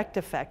that direct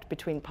effect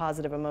between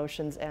positive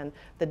emotions and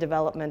the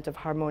development of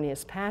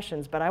harmonious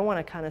passions, but I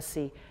want to kind of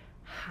see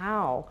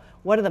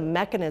what are the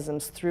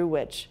mechanisms through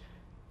which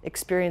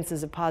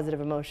experiences of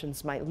positive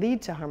emotions might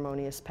lead to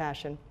harmonious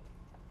passion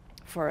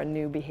for a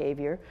new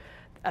behavior.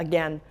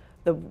 Again,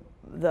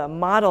 the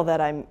model that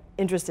I'm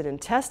interested in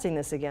testing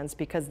this against,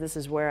 because this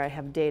is where I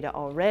have data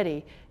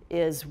already,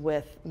 is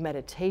with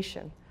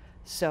meditation.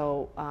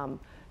 So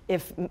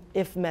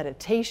if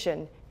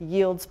meditation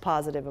yields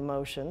positive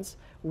emotions,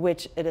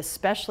 which it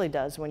especially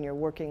does when you're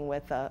working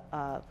with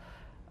a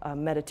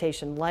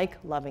meditation like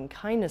loving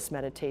kindness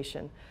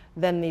meditation,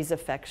 then these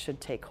effects should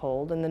take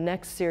hold. And the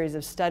next series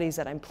of studies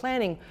that I'm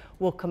planning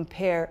will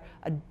compare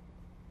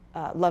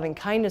loving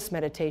kindness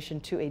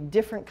meditation to a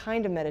different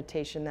kind of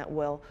meditation that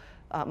will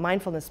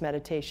mindfulness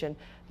meditation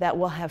that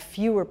will have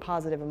fewer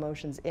positive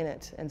emotions in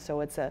it. And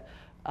so it's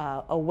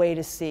a way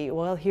to see,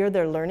 well, here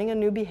they're learning a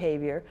new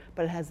behavior,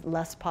 but it has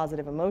less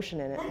positive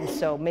emotion in it. And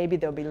so maybe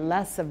there'll be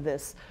less of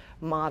this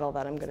model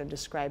that I'm going to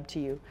describe to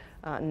you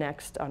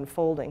next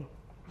unfolding.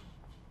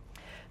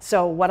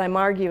 So what I'm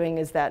arguing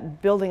is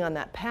that, building on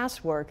that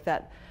past work,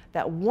 that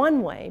that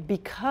one way,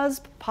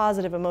 because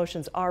positive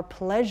emotions are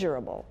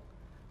pleasurable,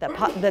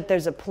 that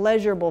there's a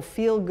pleasurable,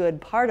 feel-good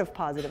part of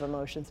positive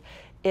emotions,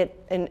 it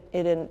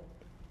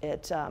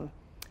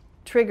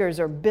triggers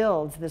or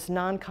builds this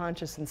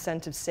non-conscious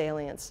incentive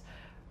salience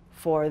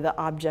for the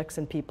objects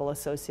and people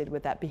associated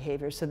with that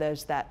behavior. So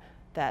there's that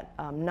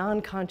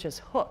non-conscious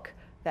hook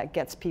that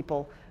gets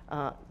people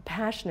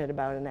passionate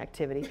about an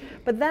activity.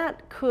 But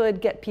that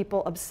could get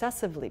people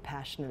obsessively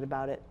passionate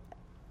about it,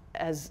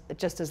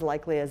 just as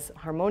likely as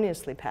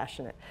harmoniously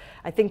passionate.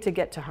 I think to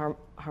get to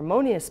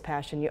harmonious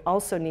passion, you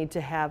also need to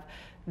have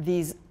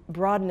these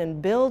broaden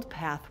and build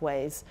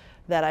pathways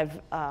that I've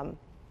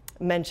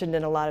mentioned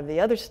in a lot of the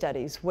other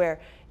studies,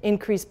 where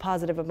increased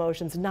positive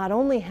emotions not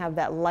only have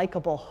that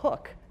likable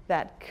hook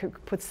that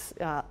puts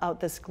out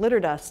this glitter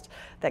dust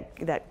that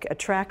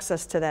attracts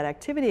us to that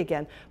activity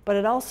again, but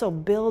it also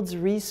builds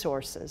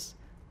resources,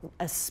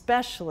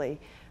 especially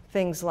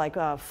things like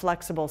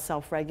flexible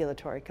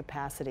self-regulatory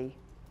capacity,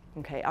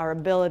 okay, our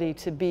ability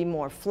to be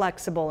more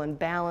flexible and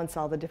balance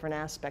all the different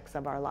aspects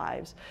of our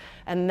lives.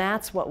 And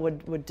that's what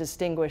would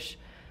distinguish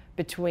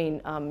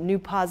between new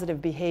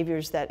positive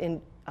behaviors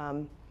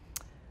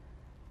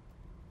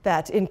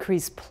that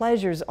increase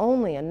pleasures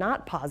only and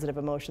not positive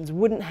emotions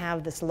wouldn't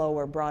have this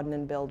lower broaden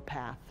and build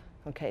path.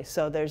 Okay,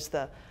 so there's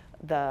the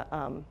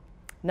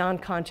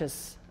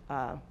non-conscious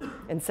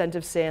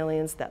incentive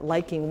salience, that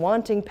liking,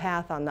 wanting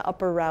path on the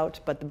upper route,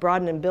 but the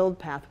broaden and build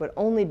path would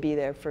only be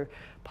there for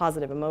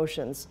positive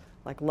emotions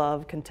like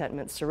love,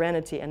 contentment,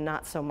 serenity, and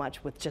not so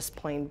much with just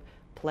plain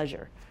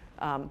pleasure.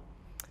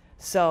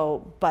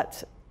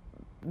 But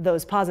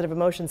those positive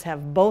emotions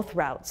have both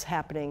routes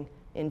happening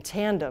in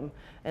tandem,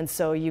 and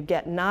so you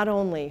get not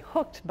only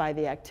hooked by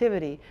the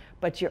activity,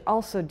 but you're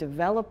also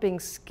developing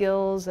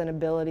skills and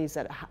abilities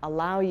that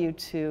allow you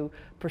to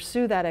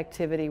pursue that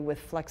activity with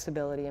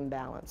flexibility and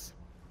balance.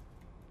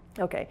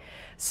 Okay,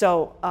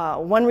 so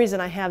one reason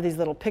I have these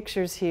little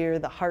pictures here,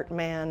 the heart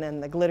man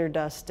and the glitter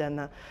dust and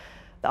the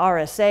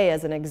RSA,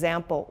 as an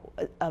example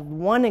of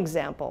one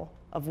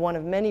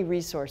of many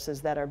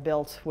resources that are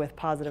built with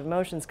positive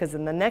emotions, because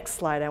in the next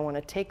slide I want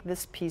to take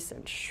this piece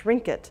and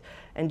shrink it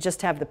and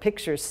just have the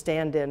pictures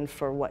stand in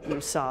for what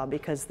you saw,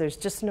 because there's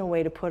just no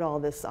way to put all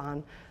this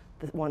on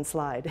the one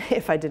slide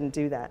if I didn't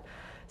do that.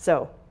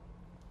 So,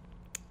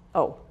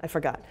 oh, I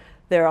forgot.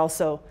 There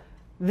also,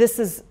 this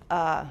is,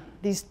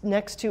 these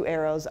next two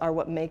arrows are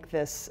what make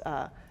this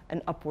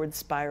an upward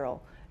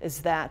spiral,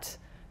 is that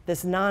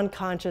this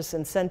non-conscious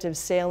incentive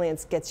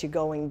salience gets you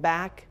going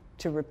back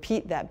to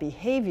repeat that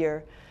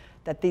behavior,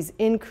 that these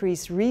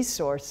increased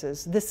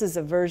resources, this is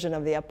a version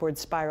of the upward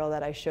spiral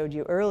that I showed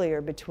you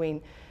earlier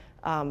between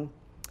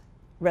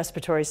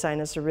respiratory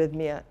sinus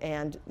arrhythmia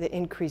and the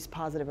increased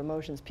positive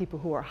emotions. People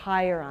who are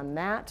higher on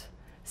that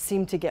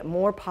seem to get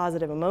more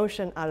positive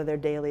emotion out of their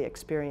daily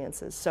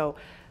experiences. So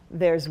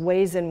there's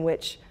ways in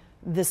which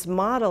this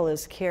model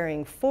is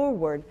carrying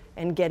forward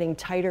and getting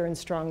tighter and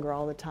stronger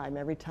all the time,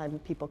 every time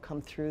people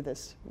come through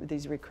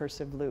these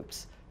recursive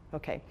loops.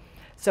 Okay.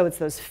 So it's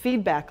those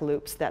feedback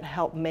loops that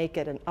help make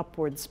it an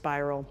upward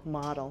spiral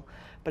model,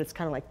 but it's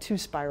kind of like two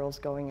spirals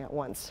going at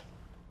once.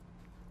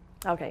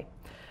 Okay,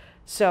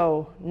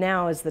 so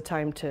now is the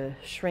time to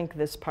shrink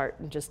this part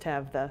and just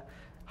have the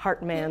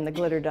heart man, the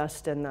glitter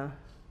dust, and the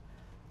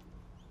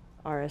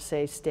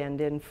RSA stand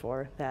in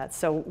for that.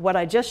 So what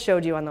I just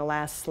showed you on the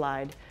last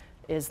slide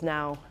is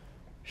now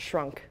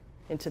shrunk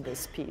into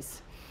this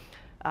piece.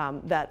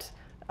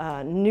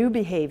 New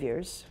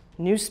behaviors,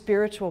 new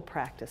spiritual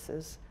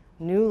practices,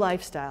 new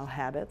lifestyle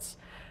habits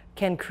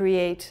can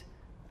create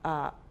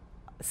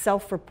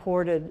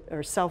self-reported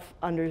or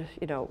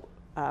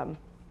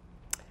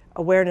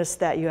awareness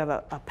that you have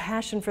a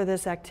passion for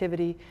this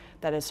activity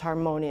that is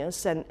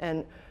harmonious.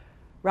 And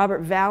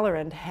Robert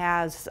Vallerand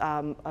has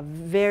a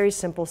very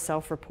simple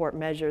self-report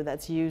measure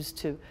that's used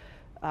to,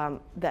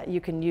 that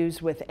you can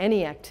use with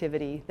any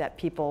activity that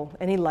people,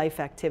 any life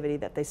activity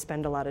that they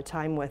spend a lot of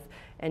time with,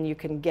 and you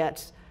can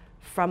get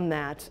from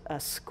that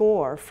a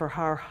score for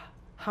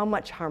how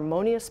much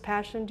harmonious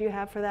passion do you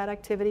have for that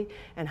activity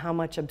and how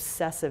much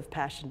obsessive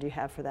passion do you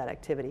have for that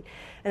activity.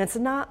 And it's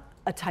not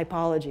a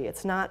typology.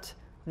 It's not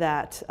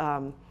that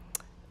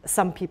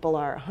some people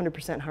are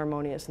 100%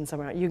 harmonious and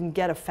some are not. You can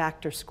get a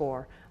factor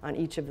score on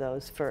each of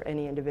those for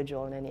any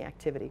individual in any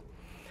activity.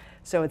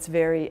 So it's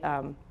very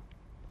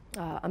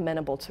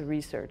amenable to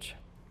research.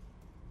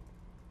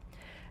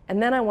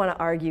 And then I want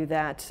to argue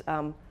that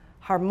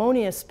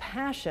harmonious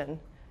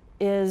passion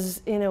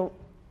is,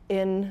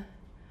 in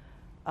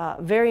a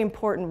very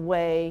important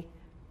way,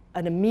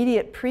 an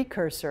immediate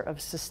precursor of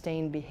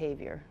sustained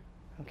behavior.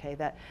 Okay,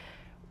 that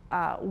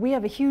we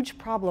have a huge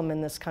problem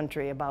in this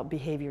country about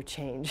behavior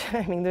change.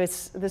 I mean,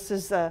 this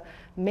is a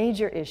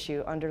major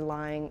issue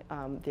underlying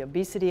the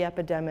obesity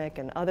epidemic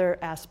and other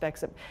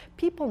aspects of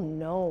people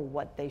know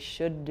what they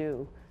should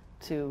do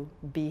to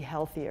be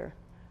healthier.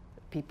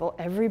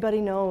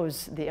 Everybody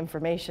knows the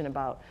information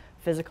about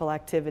physical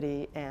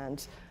activity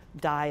and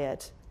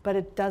diet, but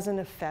it doesn't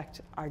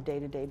affect our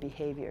day-to-day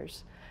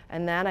behaviors.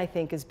 And that, I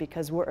think, is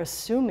because we're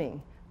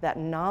assuming that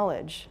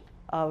knowledge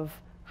of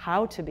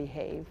how to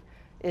behave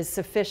is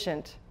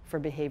sufficient for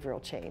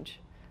behavioral change.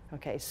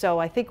 Okay, so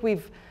I think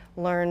we've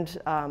learned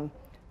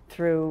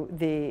through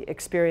the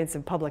experience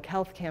of public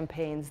health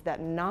campaigns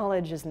that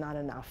knowledge is not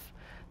enough,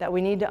 that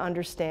we need to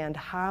understand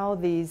how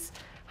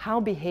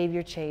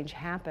behavior change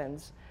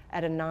happens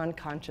at a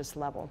non-conscious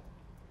level.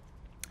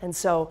 And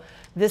so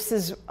this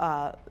is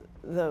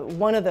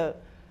one of the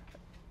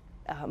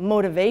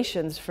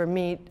motivations for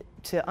me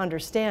to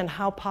understand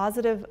how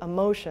positive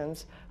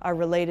emotions are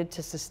related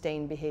to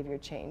sustained behavior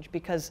change,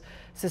 because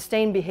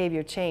sustained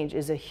behavior change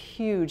is a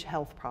huge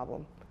health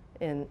problem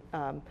in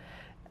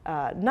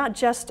not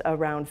just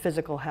around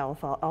physical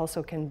health,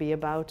 also can be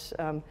about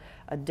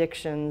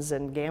addictions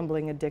and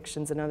gambling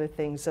addictions and other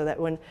things, so that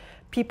when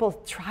people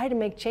try to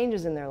make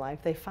changes in their life,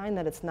 they find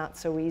that it's not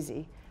so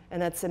easy.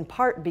 And that's in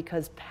part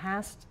because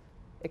past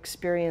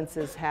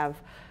experiences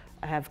have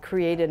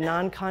created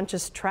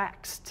non-conscious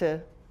tracks to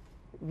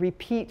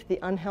repeat the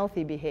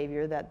unhealthy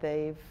behavior that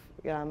they've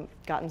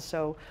gotten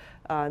so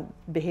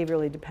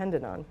behaviorally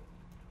dependent on.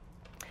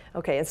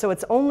 Okay, and so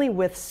it's only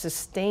with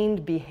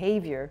sustained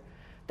behavior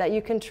that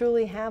you can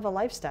truly have a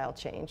lifestyle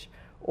change,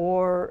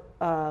 or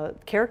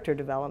character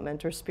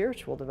development, or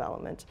spiritual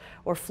development,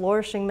 or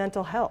flourishing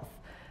mental health.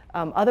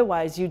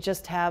 Otherwise, you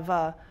just have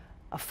a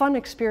fun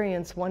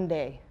experience one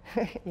day.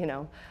 You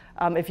know,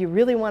 if you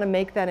really want to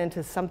make that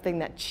into something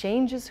that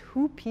changes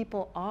who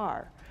people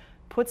are,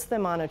 puts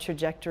them on a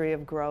trajectory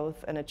of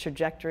growth and a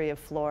trajectory of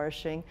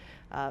flourishing,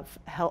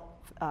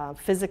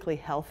 physically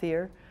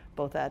healthier,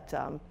 both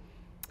in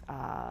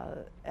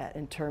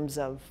terms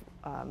of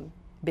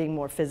being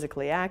more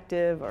physically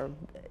active, or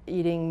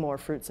eating more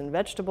fruits and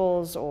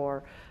vegetables,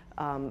 or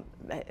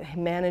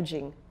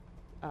managing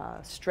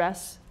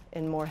stress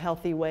in more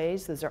healthy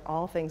ways. Those are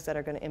all things that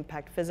are going to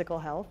impact physical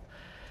health.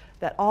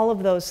 That all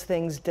of those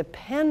things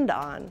depend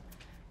on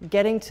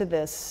getting to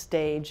this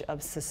stage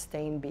of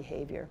sustained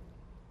behavior.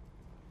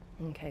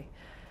 Okay,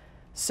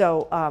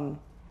 so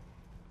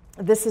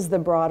this is the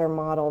broader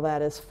model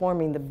that is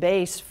forming the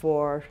base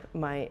for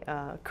my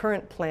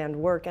current planned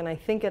work, and I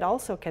think it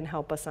also can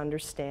help us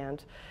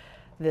understand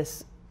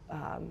this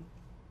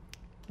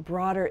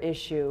broader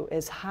issue,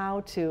 is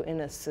how to,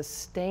 in a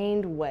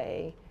sustained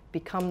way,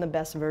 become the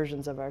best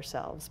versions of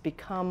ourselves,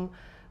 become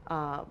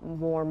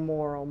more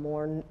moral,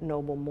 more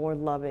noble, more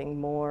loving,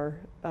 more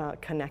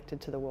connected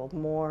to the world,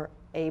 more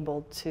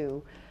able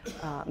to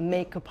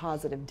make a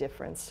positive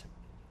difference.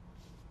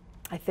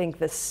 I think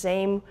the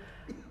same,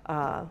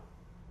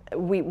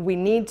 we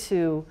need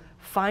to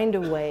find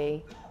a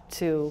way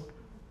to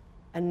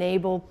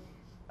enable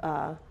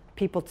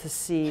people to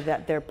see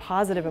that their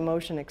positive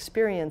emotion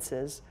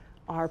experiences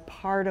are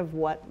part of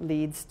what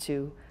leads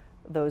to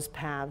those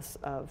paths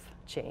of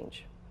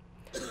change.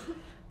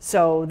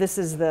 So this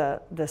is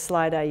the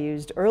slide I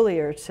used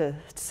earlier to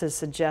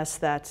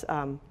suggest that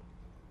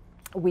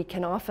we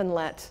can often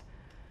let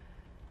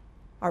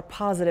our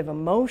positive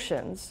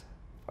emotions,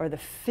 or the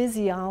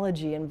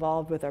physiology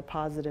involved with our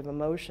positive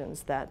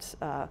emotions, that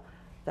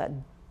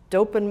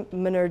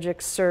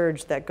dopaminergic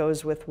surge that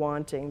goes with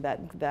wanting,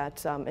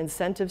 that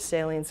incentive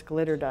salience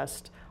glitter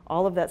dust,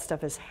 all of that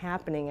stuff is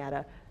happening at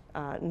a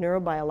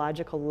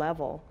neurobiological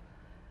level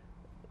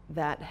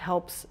that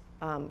helps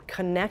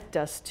connect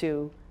us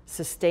to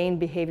sustained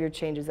behavior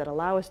changes that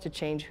allow us to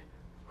change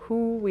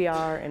who we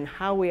are and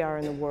how we are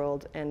in the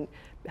world, and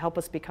help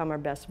us become our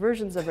best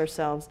versions of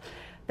ourselves.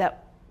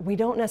 That we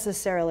don't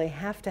necessarily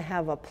have to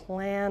have a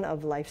plan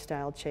of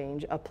lifestyle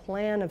change, a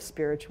plan of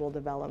spiritual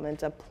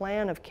development, a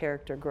plan of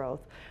character growth.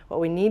 What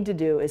we need to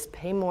do is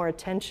pay more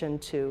attention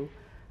to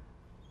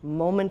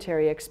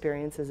momentary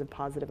experiences of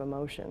positive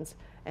emotions,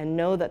 and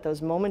know that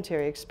those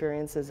momentary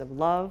experiences of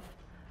love,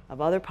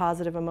 of other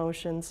positive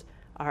emotions,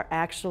 are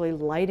actually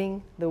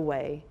lighting the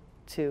way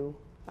to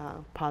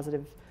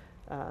positive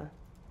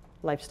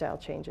lifestyle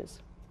changes.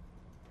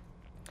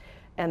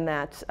 And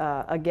that,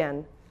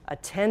 again,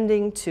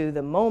 attending to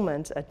the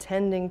moment,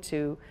 attending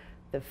to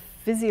the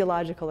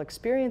physiological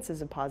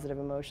experiences of positive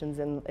emotions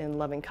in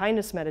loving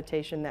kindness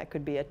meditation, that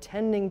could be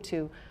attending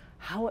to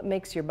how it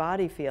makes your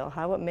body feel,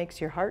 how it makes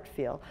your heart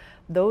feel.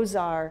 Those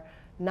are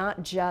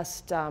not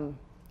just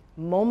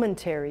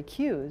momentary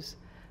cues,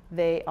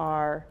 they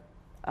are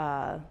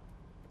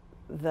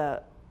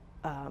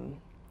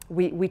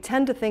we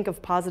tend to think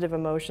of positive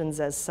emotions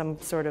as some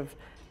sort of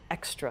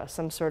extra,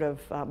 some sort of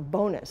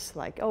bonus,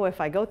 like, oh, if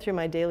I go through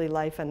my daily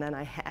life and then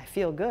I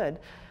feel good,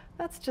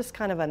 that's just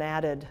kind of an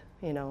added,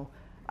 you know,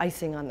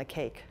 icing on the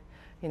cake,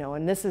 you know.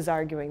 And this is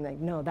arguing that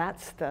no,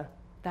 that's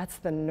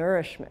the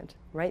nourishment,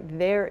 right?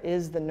 There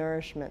is the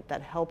nourishment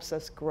that helps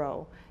us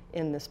grow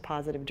in this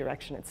positive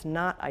direction. It's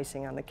not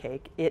icing on the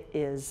cake, it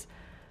is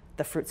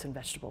the fruits and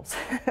vegetables.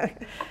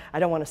 I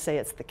don't want to say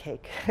it's the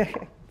cake.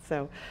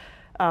 So,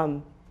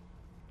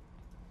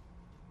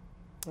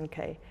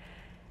 okay.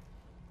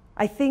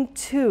 I think,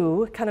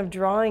 too, kind of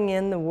drawing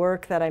in the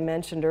work that I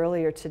mentioned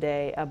earlier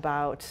today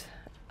about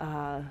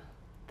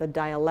the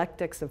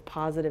dialectics of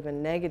positive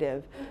and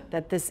negative,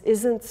 that this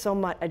isn't so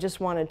much, I just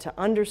wanted to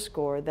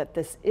underscore that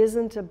this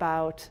isn't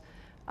about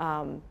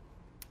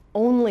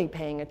only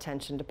paying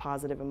attention to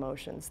positive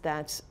emotions,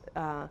 that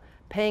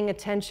paying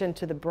attention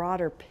to the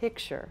broader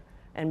picture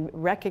and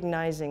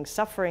recognizing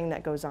suffering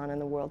that goes on in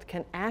the world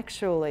can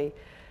actually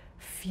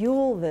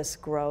fuel this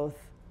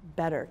growth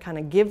better, kind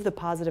of give the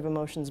positive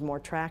emotions more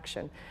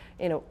traction.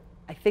 You know,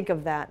 I think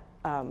of that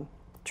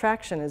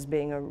traction as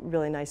being a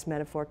really nice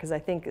metaphor, because I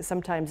think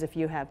sometimes if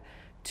you have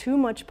too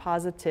much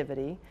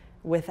positivity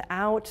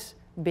without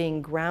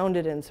being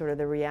grounded in sort of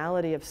the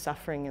reality of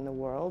suffering in the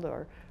world,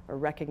 or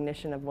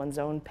recognition of one's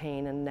own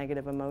pain and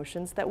negative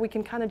emotions, that we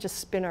can kind of just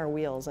spin our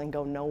wheels and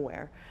go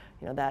nowhere.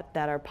 You know,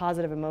 that our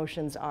positive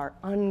emotions are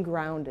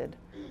ungrounded,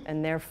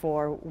 and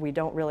therefore we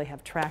don't really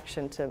have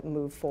traction to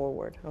move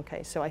forward.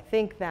 Okay, so I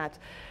think that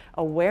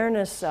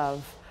awareness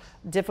of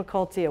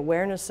difficulty,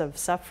 awareness of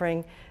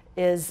suffering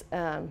is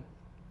an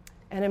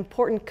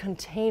important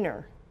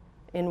container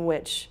in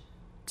which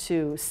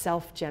to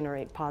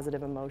self-generate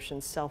positive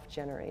emotions,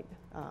 self-generate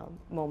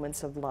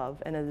moments of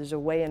love. And there's a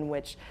way in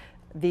which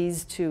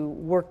these two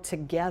work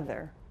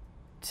together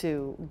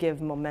to give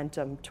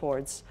momentum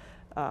towards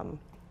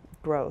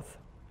growth.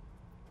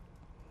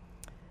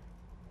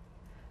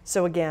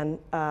 So again,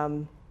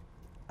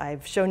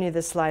 I've shown you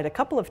this slide a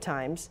couple of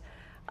times.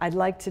 I'd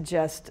like to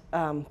just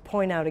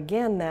point out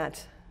again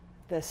that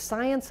the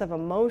science of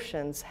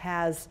emotions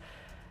has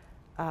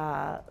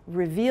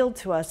revealed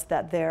to us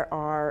that there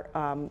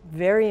are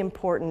very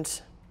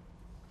important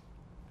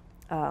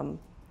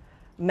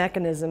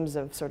mechanisms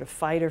of sort of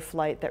fight or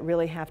flight that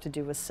really have to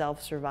do with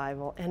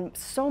self-survival. And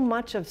so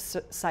much of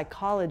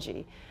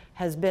psychology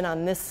has been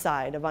on this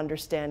side of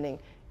understanding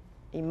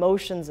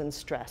emotions and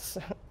stress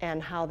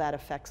and how that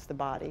affects the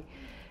body.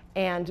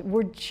 And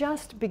we're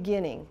just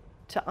beginning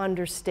to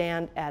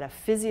understand at a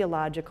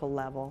physiological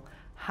level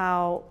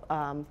how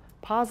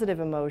positive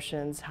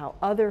emotions, how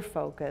other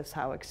focus,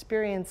 how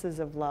experiences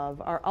of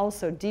love are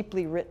also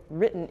deeply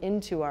written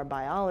into our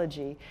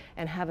biology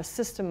and have a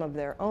system of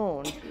their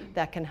own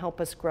that can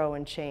help us grow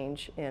and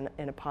change in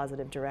a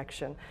positive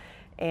direction.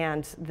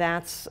 And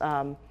that's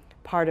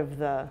part of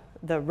the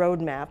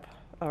roadmap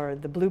or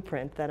the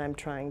blueprint that I'm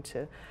trying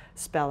to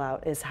spell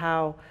out, is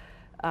how,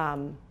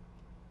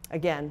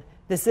 again,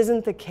 this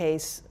isn't the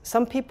case.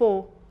 Some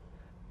people,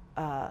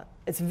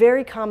 it's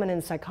very common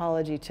in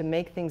psychology to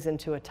make things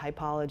into a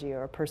typology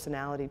or a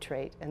personality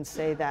trait and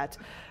say that,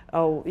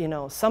 oh, you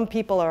know, some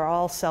people are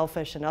all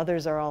selfish and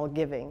others are all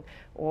giving.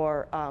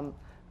 Or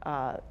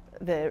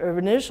the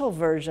initial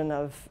version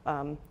of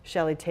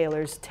Shelley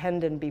Taylor's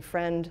tend and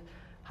befriend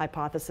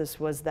hypothesis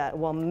was that,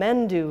 well,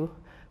 men do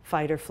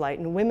fight or flight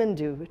and women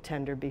do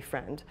tend or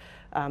befriend.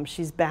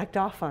 She's backed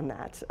off on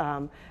that.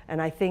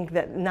 And I think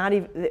that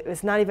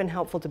it's not even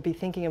helpful to be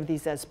thinking of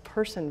these as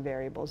person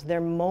variables. They're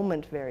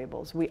moment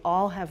variables. We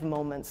all have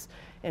moments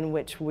in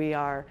which we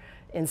are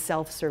in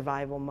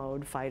self-survival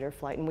mode, fight or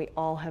flight, and we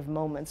all have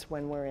moments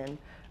when we're in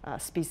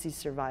species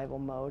survival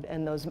mode.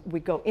 And we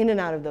go in and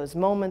out of those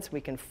moments.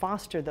 We can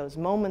foster those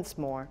moments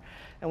more.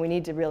 And we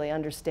need to really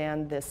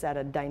understand this at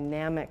a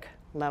dynamic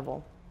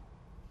level.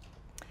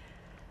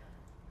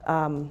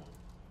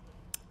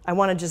 I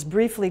want to just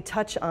briefly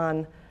touch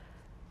on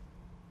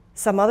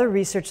some other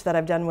research that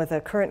I've done with a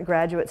current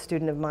graduate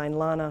student of mine,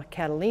 Lana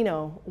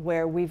Catalino,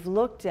 where we've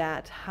looked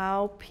at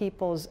how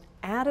people's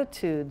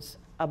attitudes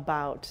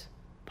about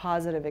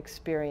positive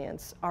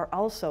experience are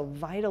also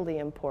vitally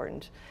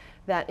important.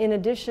 That in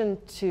addition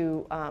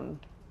to,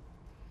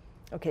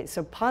 okay,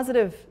 so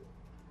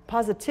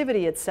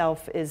positivity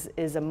itself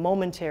is a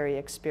momentary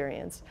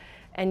experience.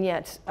 And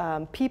yet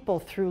people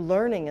through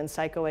learning and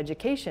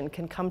psychoeducation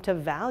can come to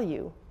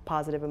value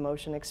positive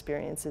emotion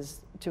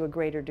experiences to a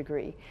greater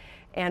degree.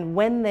 And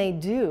when they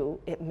do,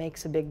 it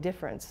makes a big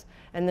difference.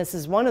 And this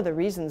is one of the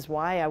reasons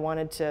why I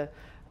wanted to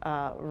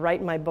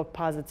write my book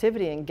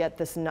Positivity and get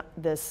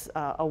this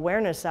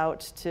awareness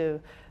out to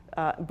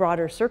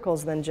broader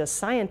circles than just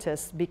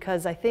scientists,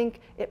 because I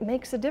think it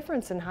makes a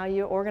difference in how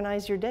you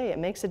organize your day. It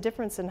makes a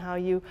difference in how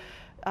you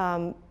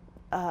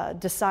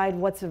decide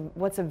what's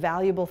a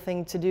valuable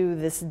thing to do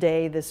this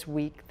day, this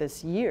week,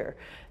 this year.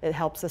 It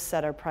helps us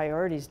set our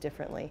priorities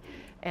differently.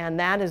 And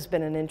that has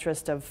been an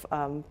interest of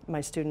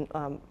my student,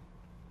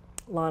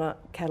 Lana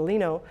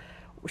Catalino.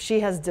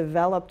 She has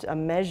developed a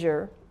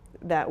measure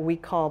that we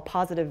call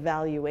positive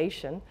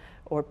valuation,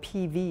 or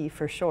PV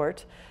for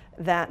short,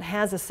 that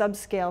has a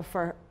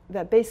subscale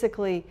that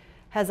basically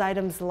has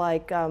items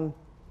like, you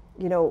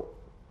know,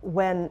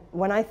 when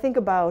I think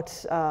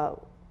about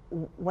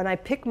when I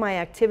pick my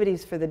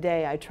activities for the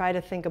day, I try to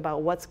think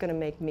about what's going to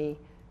make me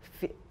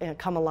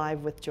come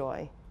alive with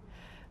joy.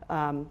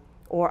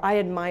 Or I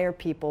admire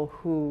people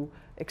who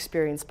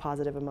experience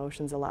positive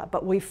emotions a lot.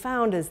 But we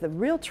found is the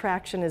real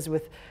traction is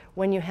with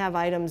when you have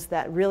items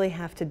that really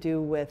have to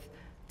do with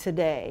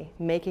today,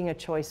 making a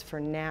choice for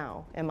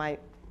now. Am I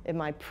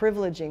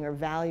privileging or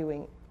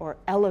valuing or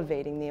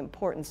elevating the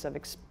importance of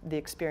the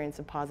experience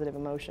of positive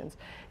emotions?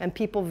 And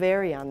people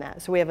vary on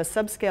that. So we have a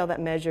subscale that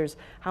measures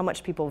how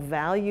much people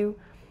value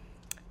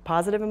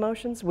positive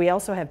emotions. We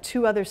also have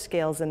 2 other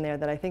scales in there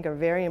that I think are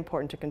very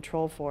important to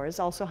control for, is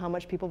also how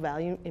much people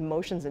value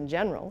emotions in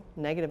general,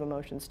 negative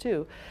emotions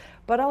too,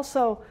 but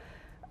also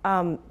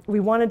we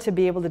wanted to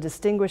be able to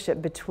distinguish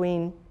it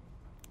between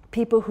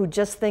people who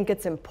just think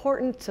it's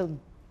important to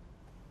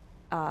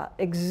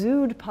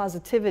exude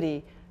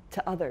positivity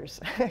to others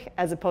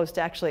as opposed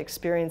to actually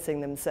experiencing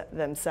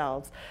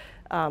themselves.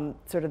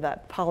 Sort of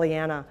that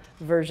Pollyanna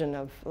version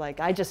of like,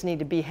 I just need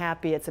to be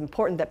happy. It's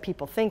important that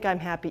people think I'm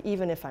happy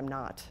even if I'm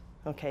not.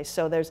 Okay,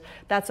 so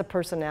that's a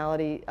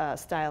personality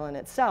style in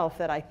itself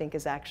that I think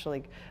is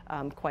actually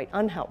quite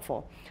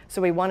unhelpful.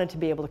 So we wanted to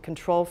be able to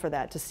control for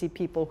that, to see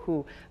people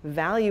who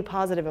value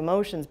positive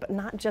emotions, but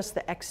not just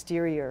the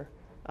exterior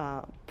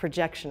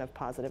projection of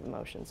positive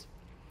emotions.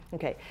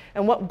 Okay,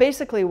 and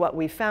basically what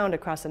we found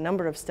across a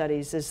number of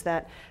studies is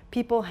that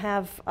people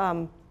have,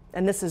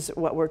 and this is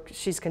what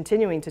she's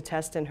continuing to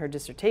test in her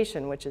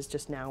dissertation, which is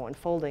just now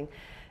unfolding,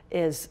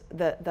 is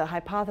the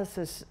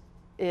hypothesis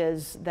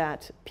is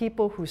that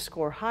people who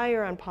score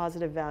higher on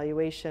positive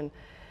valuation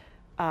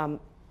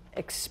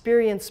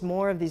experience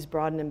more of these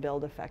broaden and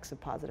build effects of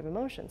positive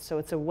emotions. So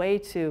it's a way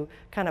to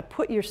kind of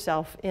put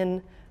yourself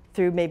in,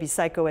 through maybe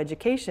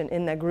psychoeducation,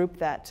 in the group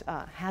that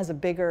has a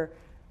bigger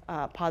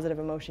positive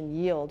emotion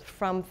yield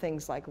from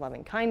things like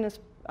loving kindness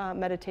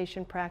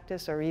meditation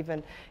practice, or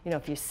even,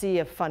 if you see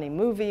a funny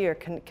movie or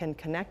can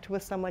connect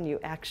with someone, you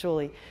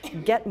actually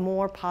get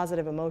more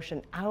positive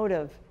emotion out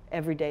of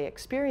everyday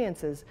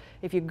experiences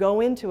if you go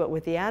into it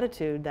with the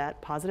attitude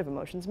that positive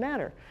emotions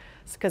matter.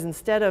 Because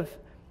instead of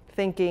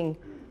thinking,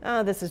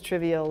 oh, this is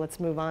trivial, let's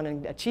move on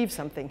and achieve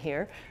something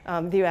here,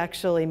 you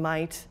actually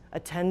might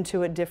attend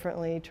to it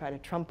differently, try to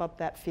trump up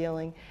that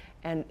feeling,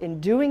 and in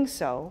doing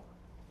so,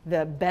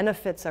 the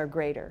benefits are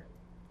greater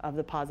of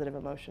the positive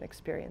emotion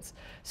experience.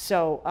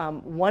 So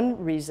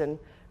one reason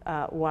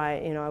why,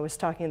 I was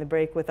talking in the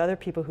break with other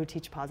people who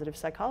teach positive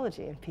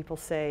psychology, and people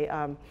say,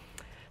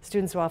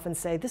 students will often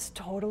say, this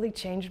totally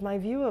changed my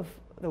view of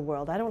the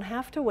world. I don't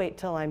have to wait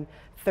till I'm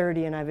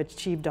 30 and I've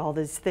achieved all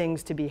these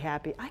things to be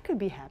happy. I could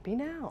be happy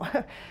now.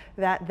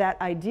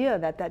 that idea,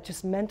 that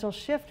just mental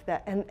shift,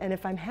 and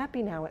if I'm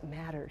happy now, it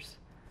matters.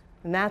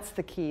 And that's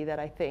the key that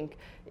I think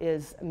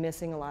is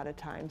missing a lot of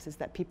times, is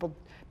that people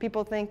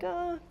think,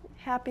 oh,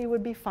 happy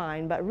would be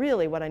fine, but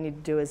really what I need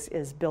to do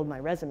is build my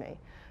resume.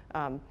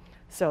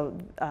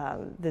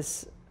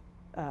 This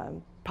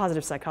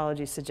positive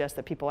psychology suggests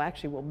that people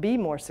actually will be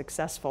more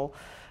successful,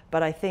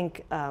 but I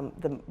think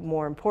the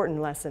more important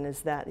lesson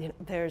is that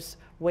there's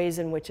ways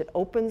in which it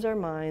opens our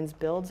minds,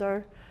 builds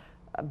our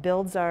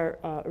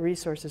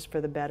resources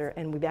for the better,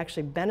 and we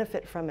actually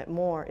benefit from it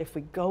more if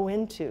we go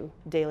into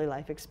daily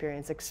life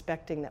experience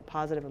expecting that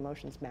positive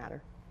emotions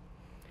matter.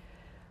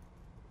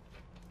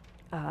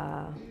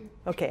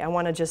 Okay, I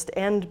want to just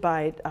end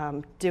by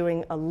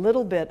doing a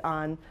little bit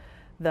on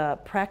the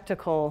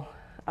practical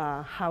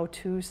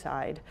how-to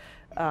side,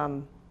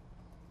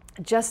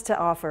 just to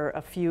offer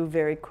a few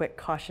very quick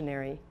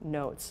cautionary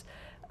notes.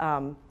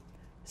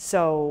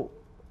 So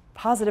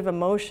positive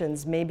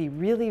emotions may be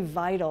really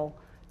vital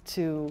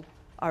to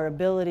our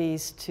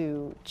abilities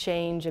to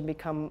change and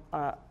become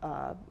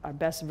our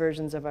best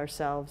versions of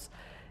ourselves.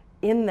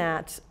 In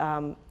that,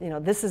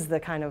 this is the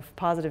kind of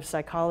positive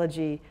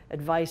psychology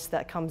advice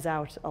that comes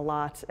out a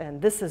lot,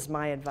 and this is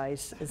my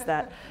advice, is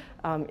that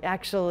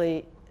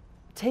actually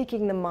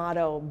taking the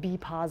motto, be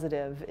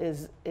positive,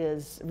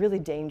 is really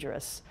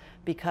dangerous,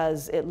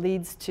 because it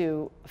leads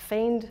to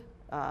feigned,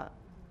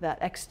 that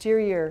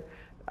exterior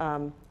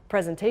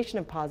presentation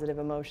of positive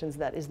emotions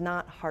that is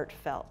not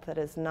heartfelt, that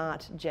is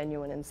not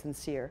genuine and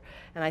sincere.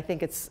 And I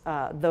think it's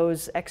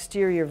those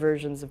exterior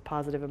versions of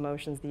positive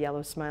emotions, the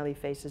yellow smiley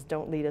faces,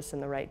 don't lead us in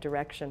the right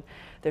direction.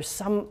 There's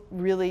some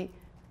really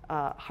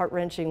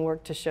heart-wrenching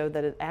work to show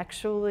that it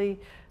actually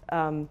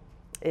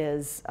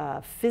is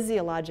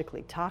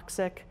physiologically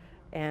toxic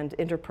and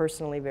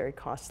interpersonally very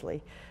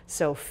costly.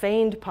 So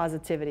feigned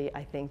positivity,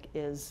 I think,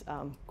 is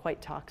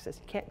quite toxic.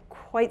 You can't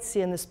quite see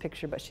in this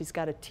picture, but she's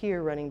got a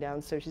tear running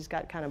down, so she's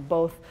got kind of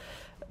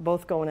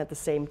both going at the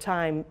same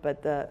time.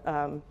 But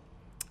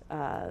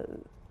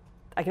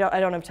I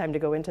don't have time to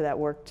go into that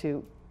work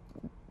too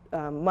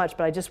much,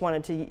 but I just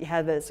wanted to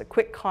have this a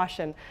quick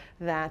caution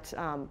that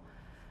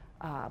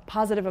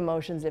positive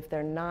emotions, if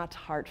they're not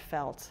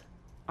heartfelt,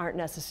 aren't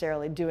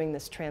necessarily doing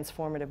this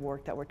transformative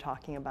work that we're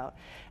talking about.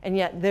 And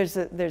yet there's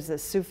a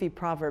Sufi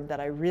proverb that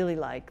I really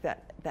like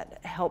that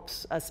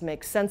helps us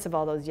make sense of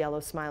all those yellow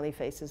smiley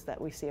faces that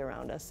we see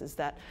around us, is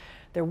that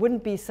there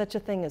wouldn't be such a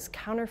thing as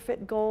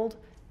counterfeit gold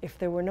if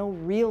there were no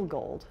real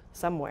gold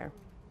somewhere.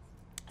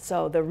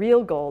 So the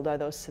real gold are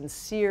those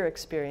sincere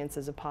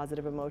experiences of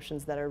positive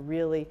emotions that are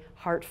really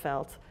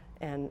heartfelt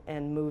and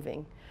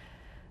moving.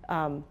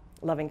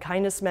 Loving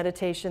kindness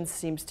meditation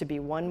seems to be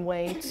one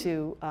way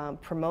to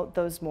promote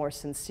those more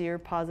sincere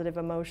positive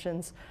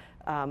emotions.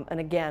 And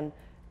again,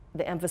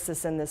 the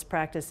emphasis in this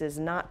practice is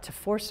not to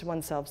force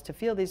oneself to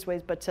feel these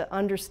ways, but to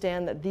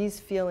understand that these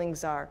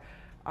feelings are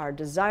are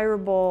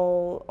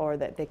desirable or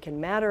that they can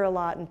matter a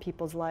lot in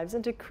people's lives,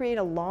 and to create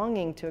a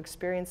longing to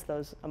experience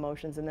those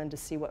emotions and then to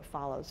see what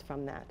follows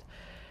from that.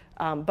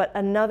 But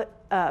another,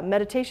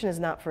 meditation is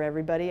not for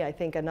everybody. I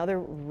think another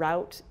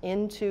route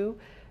into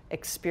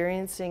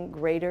experiencing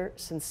greater,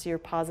 sincere,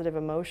 positive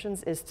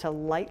emotions is to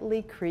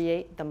lightly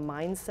create the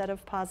mindset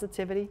of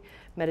positivity.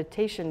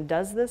 Meditation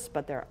does this,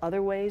 but there are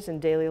other ways in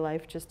daily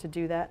life just to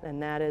do that,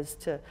 and that is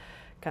to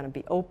kind of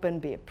be open,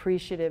 be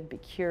appreciative, be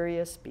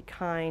curious, be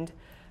kind,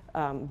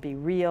 be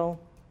real.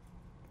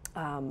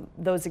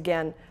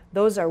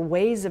 Those are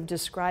ways of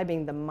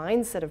describing the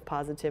mindset of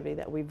positivity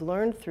that we've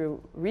learned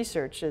through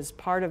research as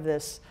part of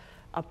this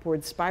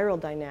upward spiral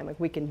dynamic.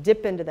 We can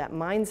dip into that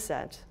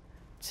mindset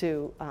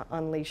to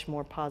unleash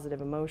more positive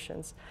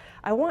emotions.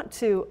 I want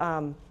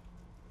to,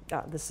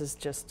 this is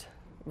just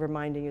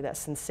reminding you that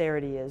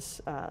sincerity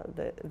is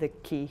the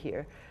key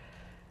here.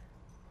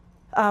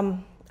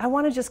 I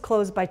want to just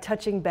close by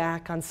touching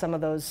back on some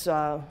of those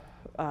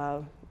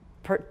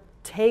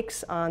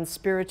takes on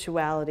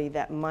spirituality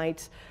that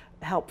might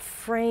help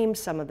frame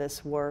some of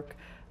this work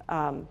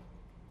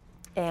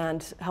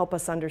and help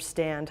us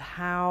understand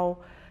how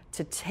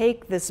to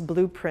take this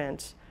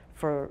blueprint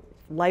for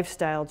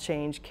lifestyle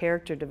change,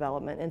 character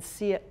development, and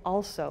see it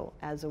also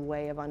as a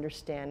way of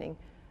understanding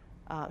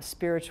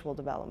spiritual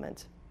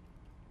development.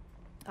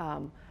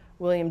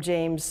 William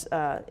James,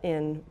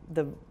 in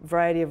The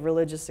Variety of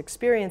Religious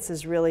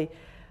Experiences, really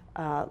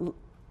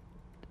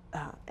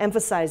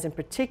emphasized in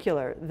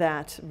particular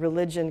that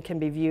religion can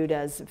be viewed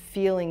as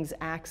feelings,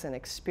 acts, and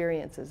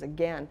experiences.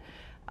 Again,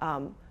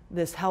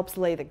 this helps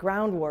lay the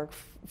groundwork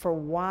for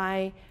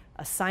why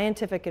a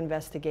scientific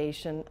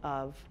investigation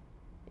of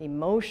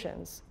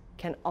emotions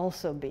can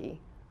also be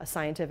a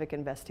scientific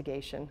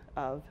investigation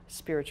of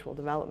spiritual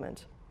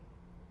development.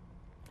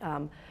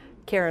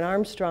 Karen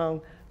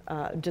Armstrong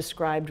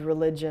described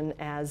religion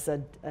as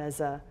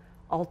a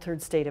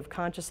altered state of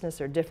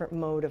consciousness or different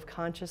mode of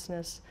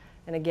consciousness.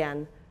 And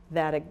again,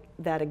 that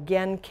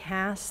again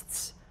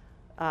casts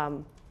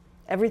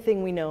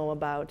everything we know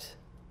about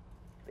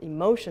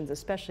emotions,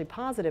 especially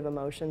positive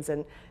emotions,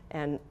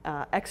 and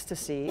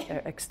ecstasy,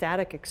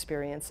 ecstatic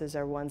experiences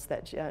are ones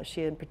that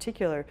she in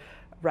particular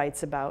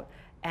writes about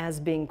as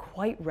being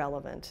quite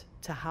relevant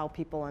to how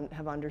people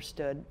have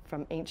understood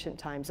from ancient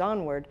times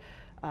onward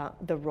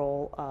the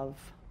role of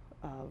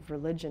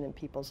religion in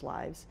people's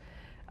lives.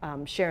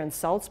 Sharon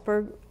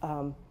Salzberg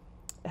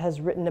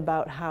has written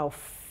about how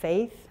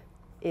faith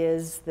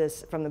is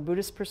this, from the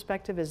Buddhist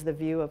perspective, is the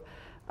view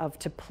of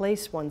to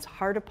place one's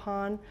heart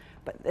upon.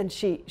 And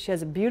she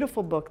has a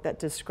beautiful book that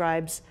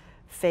describes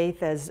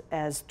faith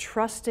as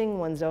trusting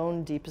one's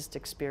own deepest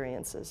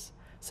experiences.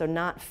 So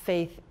not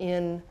faith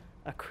in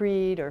a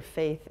creed or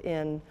faith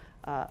in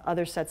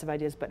other sets of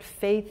ideas, but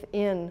faith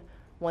in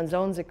one's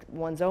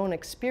own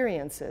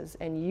experiences,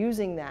 and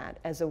using that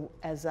as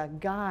a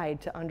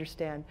guide to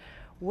understand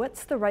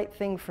what's the right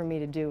thing for me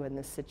to do in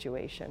this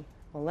situation.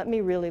 Well, let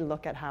me really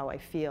look at how I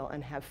feel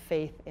and have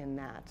faith in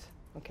that.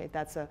 Okay,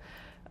 that's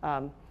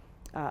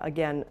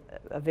again,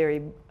 a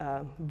very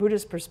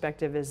Buddhist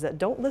perspective is that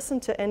don't listen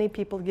to any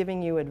people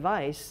giving you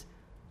advice.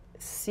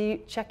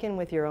 Check in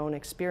with your own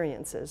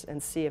experiences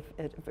and see if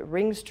it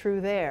rings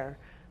true there,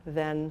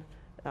 then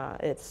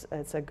it's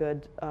a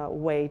good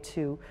way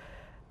to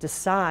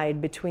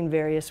decide between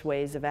various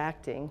ways of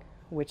acting,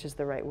 which is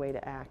the right way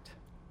to act.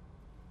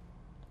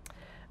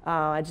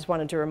 I just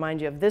wanted to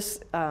remind you of this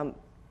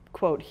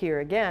quote here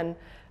again.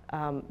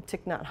 Thich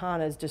Nhat Hanh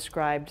has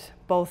described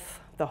both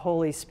the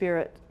Holy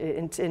Spirit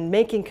in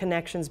making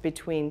connections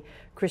between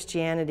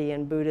Christianity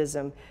and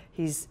Buddhism.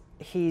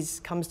 He's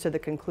comes to the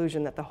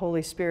conclusion that the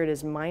Holy Spirit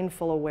is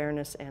mindful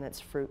awareness and its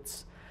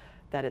fruits,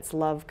 that it's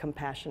love,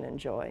 compassion, and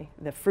joy.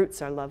 The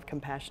fruits are love,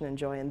 compassion, and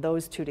joy, and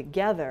those two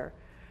together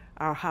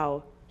are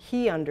how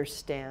he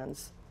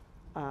understands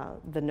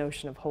the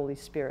notion of Holy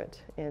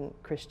Spirit in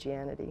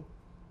Christianity.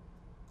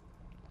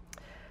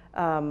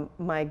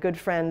 My good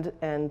friend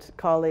and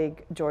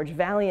colleague George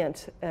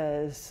Valiant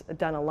has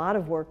done a lot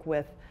of work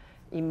with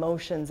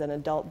emotions and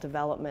adult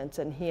development,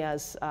 and he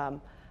has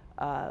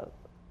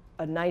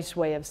a nice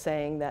way of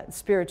saying that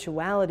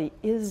spirituality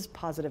is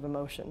positive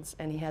emotions.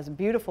 And he has a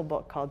beautiful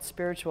book called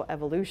Spiritual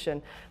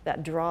Evolution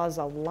that draws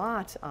a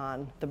lot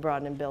on the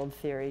broaden and build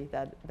theory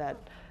that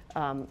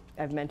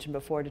I've mentioned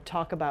before, to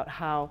talk about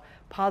how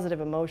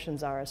positive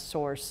emotions are a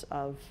source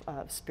of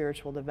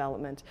spiritual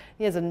development.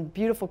 He has a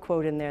beautiful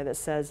quote in there that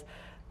says,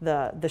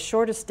 the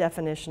shortest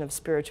definition of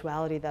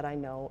spirituality that I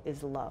know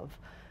is love.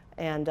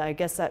 And I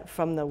guess that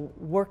from the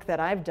work that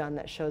I've done,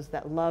 that shows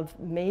that love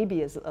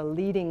maybe is a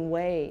leading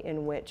way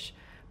in which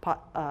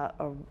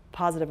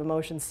positive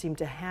emotions seem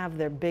to have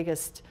their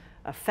biggest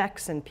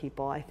effects in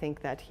people. I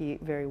think that he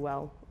very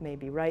well may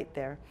be right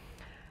there.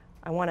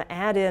 I want to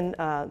add in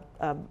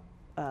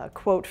a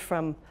quote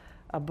from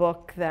a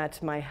book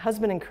that my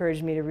husband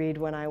encouraged me to read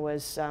when I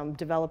was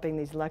developing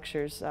these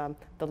lectures,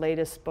 the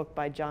latest book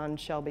by John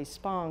Shelby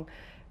Spong.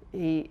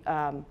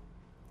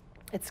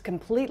 It's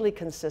completely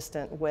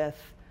consistent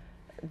with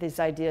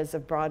these ideas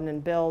of broaden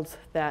and build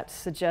that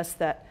suggest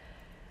that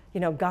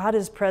God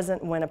is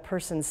present when a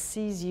person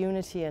sees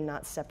unity and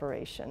not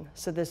separation.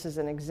 So this is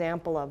an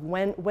example of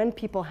when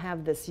people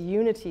have this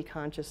unity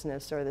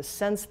consciousness or the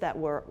sense that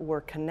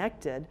we're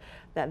connected,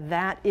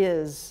 that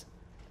is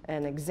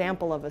an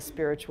example of a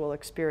spiritual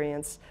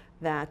experience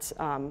that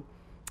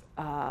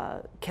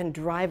can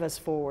drive us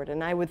forward.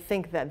 And I would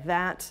think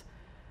that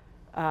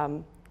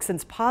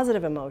since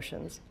positive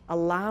emotions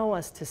allow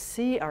us to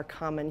see our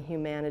common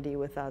humanity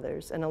with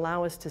others and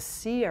allow us to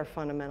see our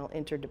fundamental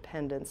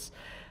interdependence,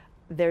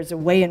 there's a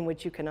way in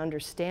which you can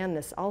understand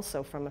this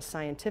also from a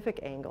scientific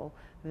angle,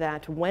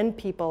 that when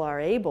people are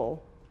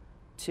able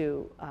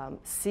to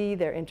see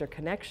their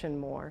interconnection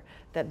more,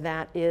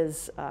 that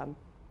is a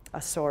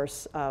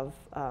source of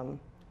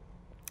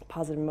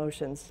positive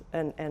emotions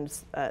and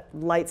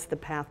lights the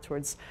path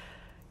towards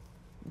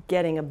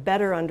getting a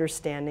better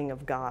understanding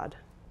of God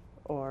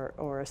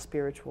or a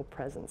spiritual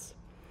presence.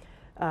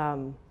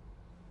 I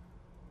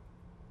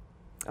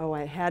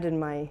had in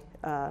my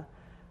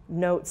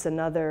notes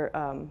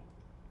another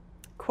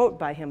quote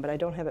by him, but I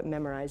don't have it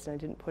memorized and I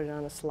didn't put it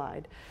on a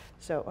slide.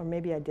 So, or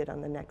maybe I did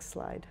on the next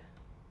slide.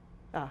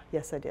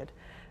 Yes, I did.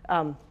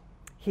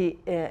 He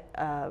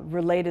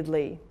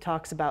relatedly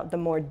talks about, the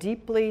more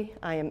deeply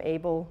I am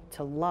able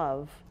to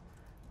love,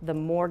 the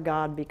more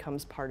God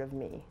becomes part of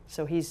me.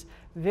 So he's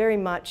very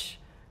much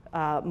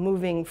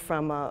moving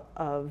from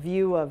a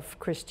view of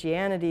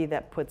Christianity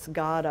that puts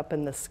God up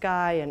in the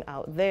sky and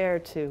out there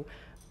to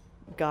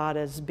God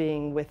as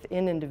being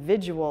within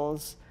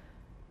individuals,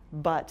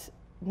 but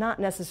not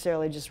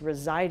necessarily just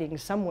residing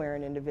somewhere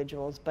in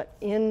individuals, but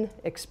in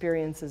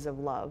experiences of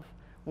love.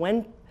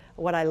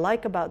 What I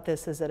like about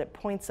this is that it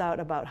points out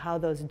about how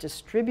those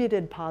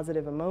distributed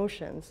positive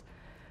emotions,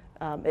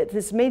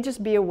 this may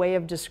just be a way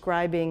of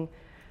describing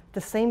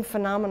the same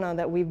phenomena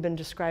that we've been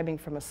describing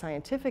from a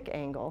scientific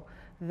angle,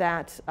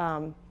 that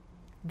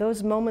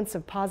those moments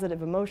of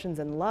positive emotions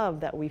and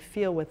love that we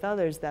feel with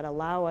others that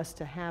allow us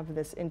to have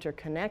this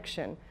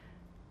interconnection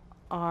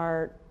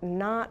are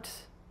not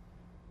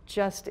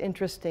just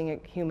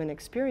interesting human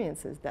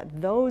experiences, that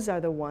those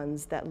are the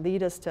ones that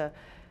lead us to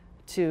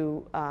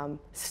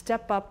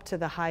step up to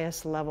the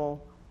highest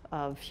level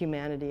of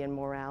humanity and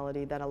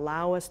morality, that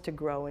allow us to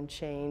grow and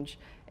change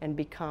and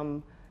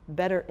become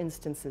better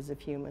instances of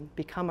human,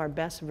 become our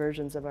best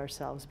versions of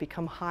ourselves,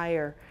 become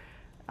higher,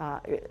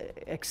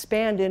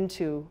 expand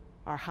into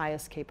our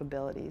highest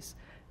capabilities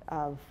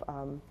of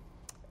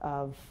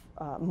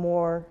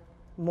more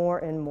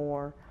and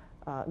more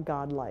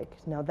godlike.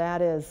 Now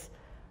that is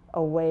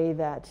a way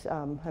that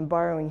I'm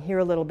borrowing here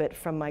a little bit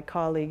from my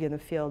colleague in the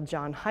field,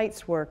 John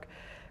Haidt's work,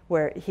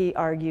 where he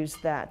argues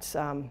that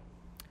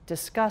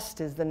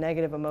disgust is the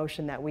negative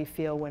emotion that we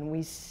feel when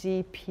we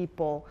see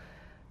people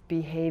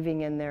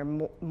behaving in their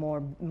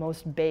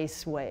most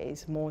base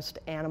ways, most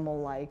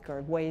animal-like,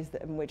 or ways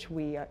in which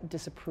we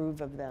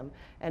disapprove of them.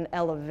 And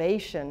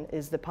elevation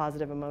is the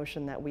positive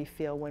emotion that we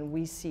feel when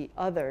we see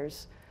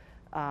others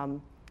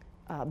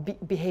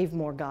behave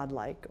more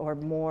godlike or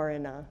more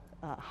in a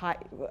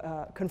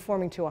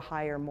conforming to a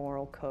higher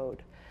moral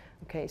code.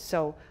 Okay,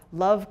 so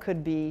love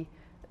could be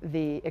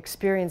the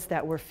experience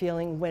that we're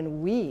feeling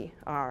when we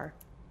are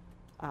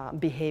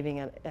behaving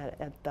at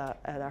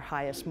our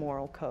highest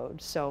moral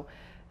code. So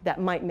that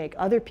might make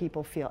other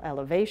people feel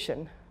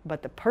elevation,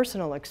 but the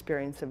personal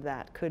experience of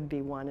that could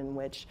be one in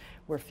which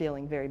we're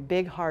feeling very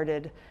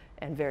big-hearted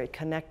and very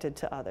connected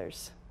to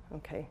others.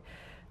 Okay,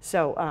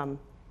 so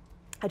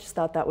I just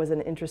thought that was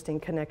an interesting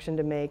connection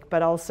to make,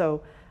 but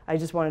also I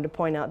just wanted to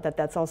point out that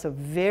that's also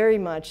very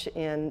much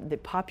in the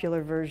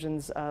popular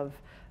versions of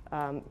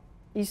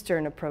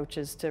Eastern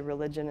approaches to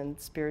religion and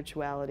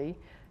spirituality.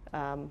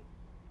 And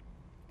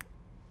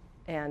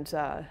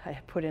I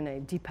put in a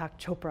Deepak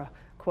Chopra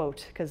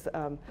quote, because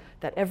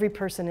that every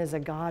person is a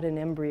god in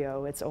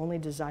embryo, its only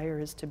desire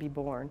is to be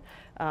born.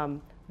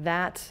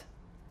 That,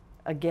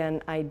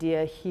 again,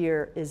 idea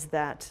here is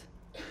that,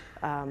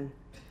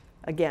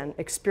 again,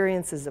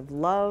 experiences of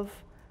love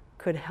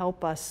could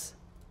help us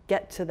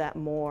get to that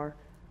more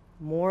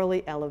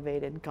morally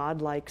elevated,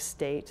 godlike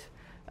state.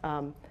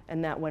 And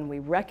that when we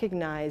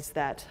recognize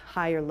that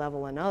higher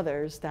level in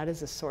others, that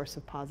is a source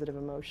of positive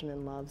emotion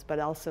and loves. But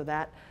also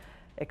that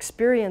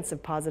experience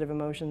of positive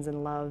emotions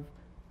and love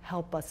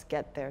help us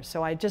get there.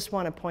 So I just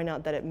want to point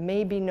out that it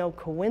may be no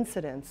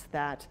coincidence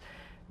that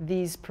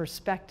these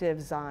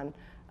perspectives on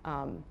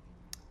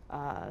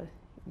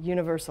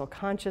universal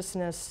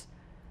consciousness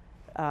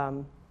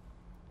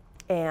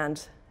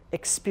and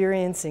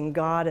experiencing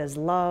God as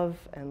love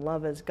and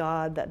love as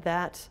God,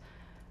 that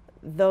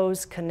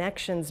those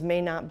connections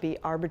may not be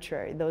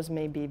arbitrary. Those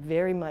may be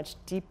very much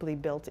deeply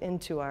built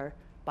into our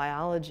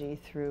biology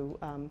through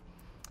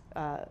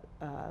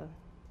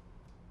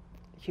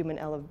human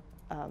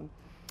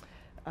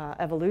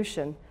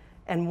evolution.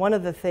 And one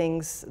of the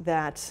things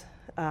that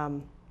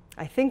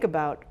I think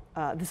about,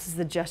 this is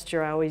the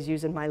gesture I always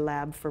use in my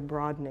lab for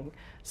broadening,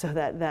 so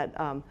that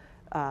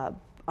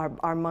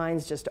our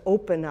minds just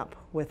open up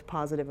with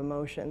positive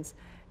emotions.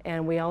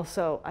 And we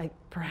also,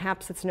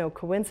 perhaps it's no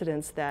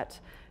coincidence that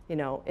You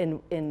know,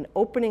 in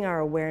opening our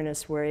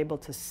awareness, we're able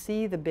to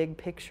see the big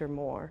picture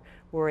more.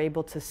 We're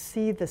able to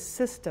see the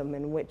system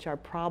in which our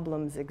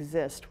problems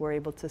exist. We're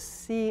able to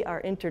see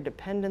our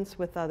interdependence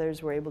with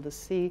others. We're able to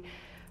see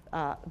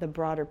the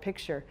broader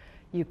picture.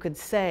 You could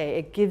say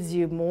it gives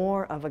you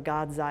more of a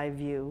God's eye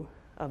view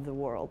of the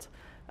world.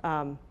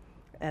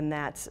 And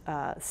that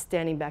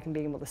standing back and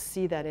being able to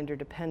see that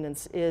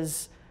interdependence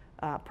is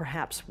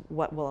perhaps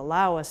what will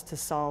allow us to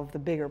solve the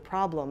bigger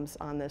problems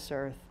on this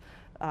earth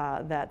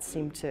that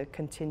seem to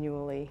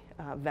continually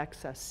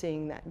vex us.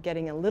 Seeing that,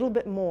 getting a little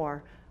bit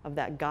more of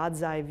that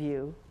God's eye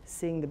view,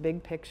 seeing the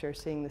big picture,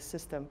 seeing the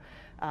system,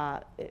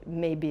 it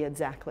may be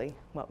exactly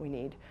what we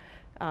need.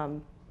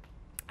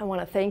 I want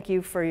to thank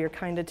you for your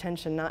kind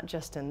attention, not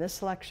just in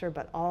this lecture,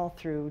 but all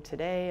through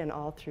today and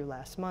all through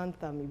last month.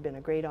 You've been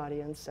a great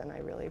audience, and I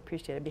really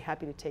appreciate it. I'd be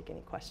happy to take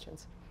any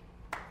questions.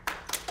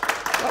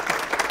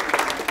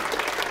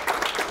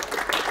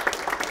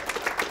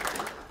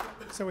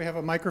 So we have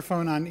a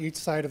microphone on each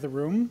side of the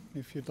room.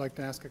 If you'd like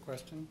to ask a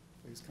question,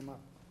 please come up.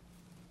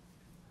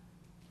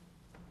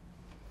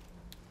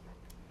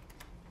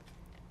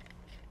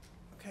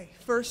 Okay,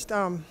 first,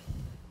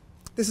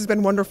 this has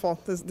been wonderful,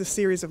 this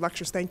series of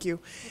lectures. Thank you.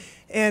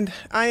 And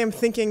I am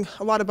thinking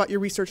a lot about your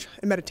research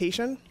in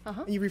meditation.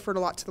 You referred a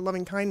lot to the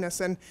loving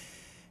kindness. And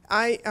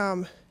I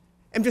am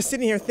just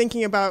sitting here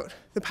thinking about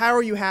the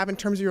power you have in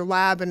terms of your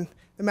lab and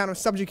the amount of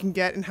subjects you can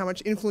get and how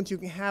much influence you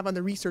can have on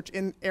the research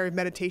in area of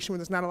meditation where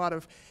there's not a lot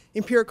of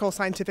empirical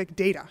scientific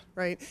data,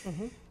 right?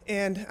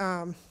 And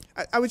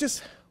I was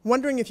just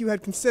wondering if you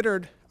had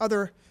considered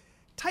other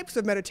types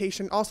of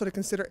meditation also to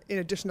consider in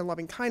addition to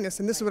loving kindness.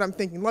 And this is what I'm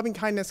thinking. Loving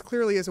kindness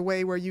clearly is a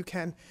way where you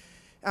can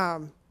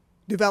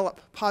develop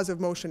positive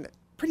emotion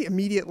pretty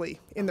immediately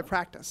in the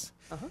practice.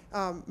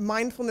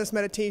 Mindfulness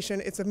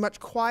meditation, it's a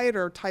much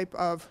quieter type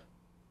of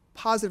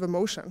positive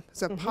emotion.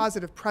 It's a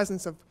positive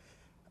presence of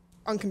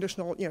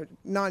unconditional,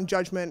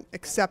 non-judgment,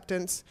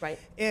 acceptance. Right.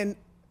 And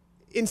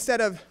instead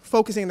of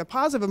focusing on the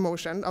positive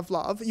emotion of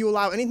love, you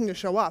allow anything to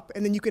show up,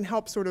 and then you can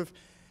help sort of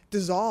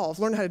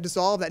learn how to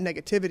dissolve that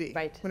negativity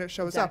when it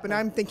shows up. And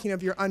I'm thinking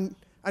of your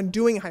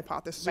undoing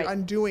hypothesis, your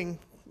undoing.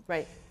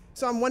 Right.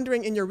 So I'm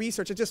wondering in your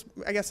research,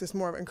 I guess it's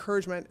more of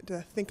encouragement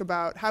to think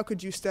about how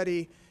could you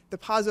study the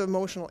positive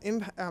emotional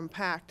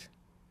impact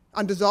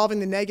on dissolving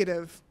the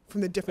negative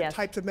from the different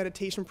types of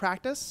meditation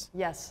practice?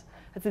 Yes,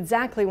 that's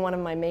exactly one of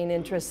my main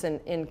interests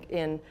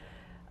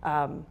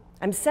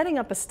I'm setting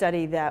up a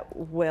study that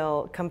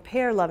will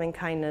compare loving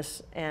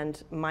kindness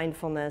and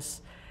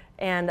mindfulness,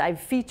 and I've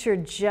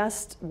featured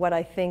just what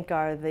I think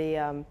are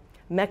the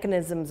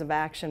mechanisms of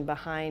action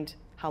behind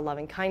how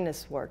loving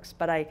kindness works,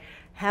 but I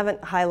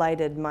haven't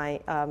highlighted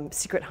my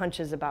secret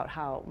hunches about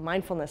how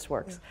mindfulness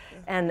works.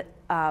 And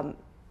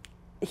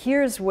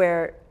here's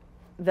where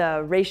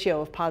the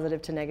ratio of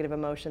positive to negative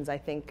emotions, I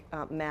think,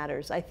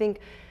 matters. I think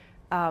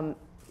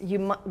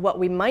what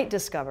we might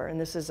discover,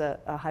 and this is a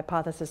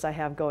hypothesis I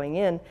have going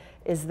in,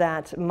 is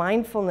that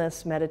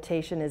mindfulness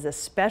meditation is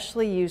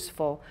especially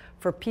useful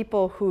for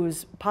people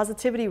whose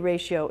positivity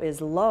ratio is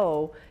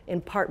low,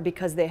 in part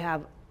because they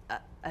have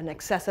an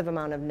excessive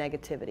amount of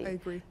negativity. I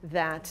agree.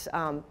 That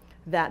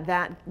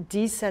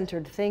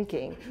decentered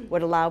thinking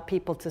would allow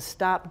people to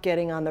stop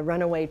getting on the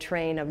runaway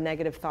train of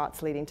negative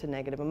thoughts leading to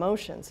negative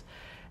emotions.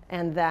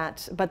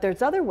 But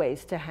there's other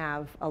ways to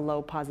have a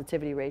low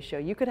positivity ratio.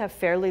 You could have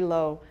fairly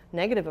low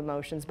negative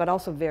emotions, but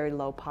also very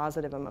low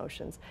positive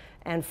emotions.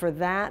 And for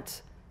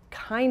that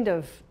kind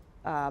of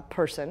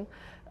person,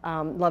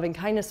 loving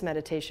kindness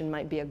meditation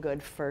might be a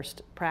good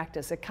first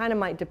practice. It kind of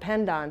might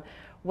depend on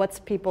what's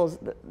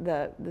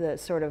the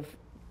sort of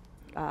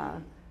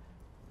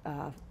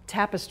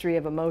tapestry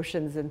of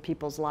emotions in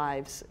people's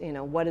lives.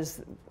 What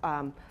is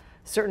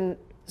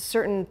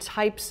certain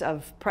types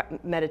of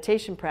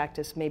meditation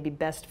practice may be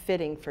best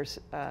fitting for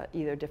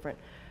either different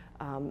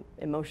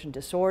emotion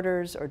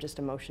disorders or just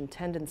emotion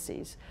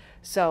tendencies.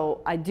 So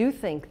I do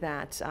think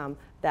that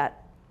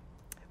that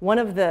one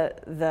of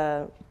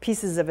the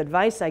pieces of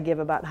advice I give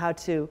about how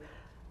to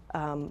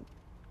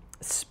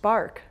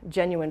spark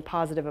genuine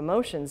positive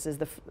emotions is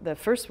the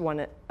first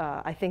one.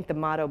 I think the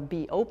motto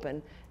 "Be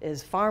open"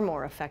 is far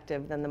more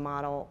effective than the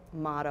motto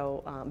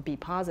 "Be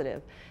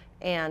positive."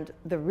 And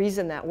the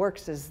reason that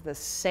works is the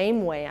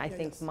same way I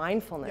think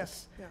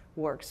mindfulness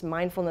works.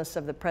 Mindfulness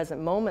of the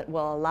present moment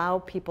will allow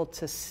people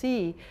to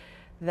see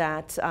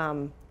that,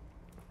 so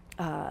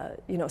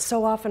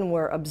often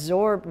we're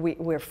absorbed,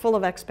 we're full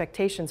of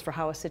expectations for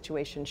how a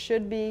situation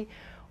should be,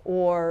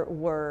 or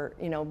we're,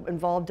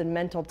 involved in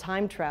mental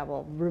time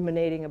travel,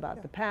 ruminating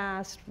about the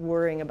past,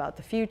 worrying about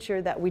the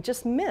future, that we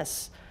just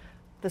miss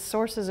the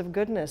sources of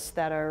goodness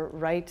that are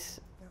right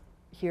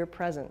here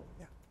present,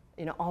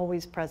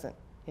 always present.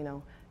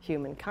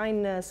 Human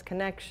kindness,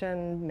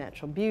 connection,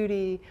 natural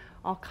beauty,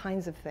 all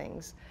kinds of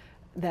things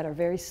that are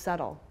very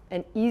subtle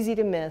and easy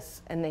to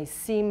miss, and they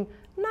seem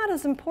not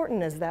as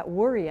important as that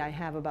worry I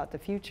have about the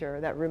future, or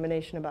that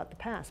rumination about the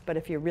past. But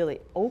if you're really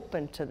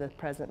open to the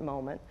present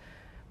moment,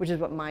 which is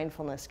what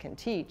mindfulness can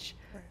teach,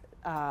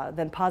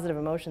 then positive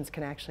emotions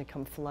can actually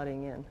come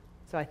flooding in.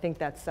 So I think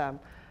that's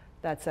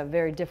a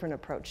very different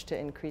approach to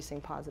increasing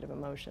positive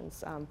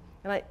emotions.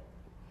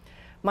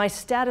 My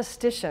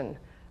statistician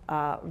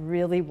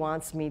really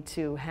wants me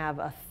to have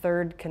a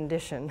third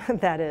condition,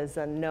 that is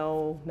a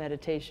no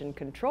meditation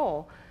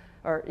control,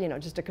 or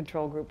just a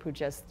control group who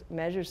just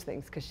measures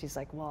things, because she's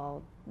like,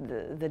 well,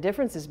 the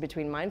differences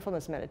between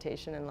mindfulness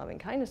meditation and loving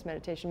kindness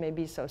meditation may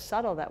be so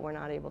subtle that we're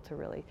not able to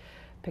really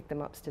pick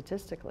them up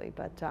statistically.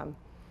 But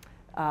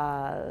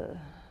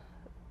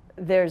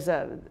there's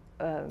a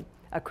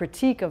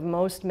critique of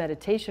most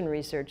meditation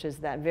research is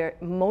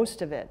that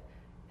most of it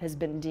has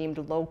been deemed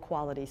low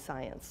quality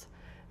science.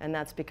 And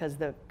that's because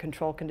the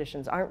control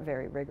conditions aren't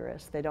very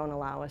rigorous. They don't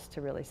allow us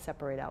to really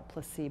separate out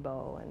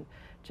placebo and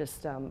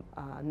just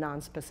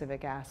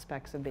non-specific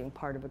aspects of being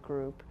part of a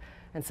group.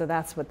 And so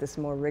that's what this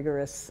more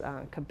rigorous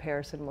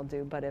comparison will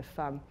do. But if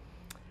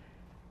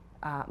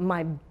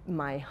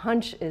my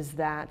hunch is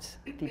that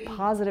the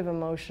positive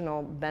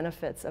emotional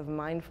benefits of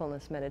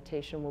mindfulness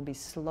meditation will be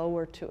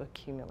slower to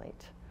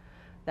accumulate,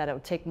 that it will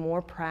take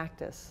more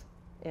practice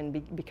in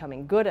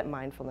becoming good at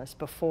mindfulness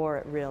before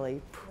it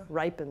really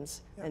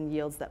ripens and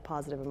yields that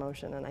positive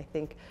emotion. And I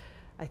think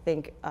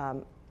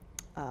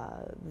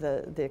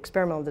the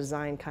experimental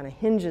design kind of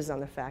hinges on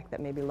the fact that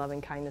maybe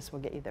loving kindness will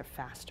get you there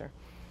faster.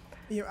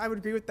 I would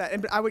agree with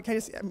that, but I would kind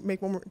of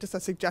make one more, just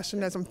a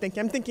suggestion as I'm thinking.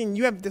 I'm thinking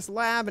you have this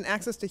lab and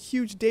access to a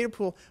huge data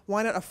pool.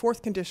 Why not a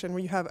fourth condition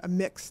where you have a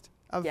mix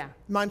of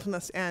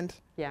mindfulness and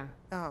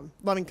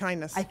loving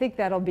kindness? I think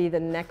that'll be the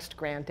next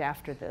grant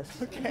after this.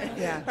 Okay.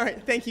 Yeah. All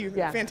right. Thank you.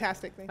 Yeah.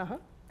 Fantastic. Thank you.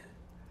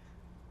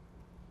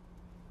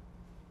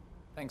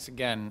 Thanks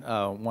again.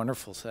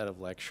 Wonderful set of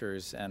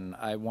lectures, and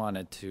I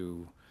wanted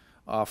to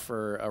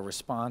offer a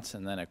response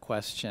and then a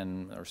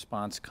question. The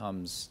response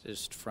comes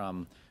just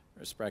from the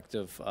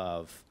perspective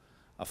of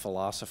a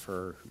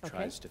philosopher who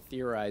tries to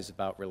theorize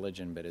about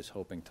religion but is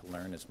hoping to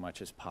learn as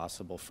much as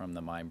possible from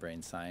the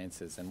mind-brain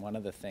sciences. And one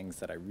of the things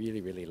that I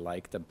really, really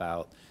liked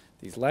about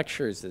these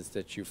lectures is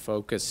that you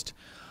focused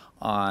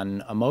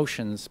on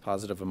emotions,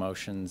 positive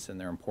emotions, and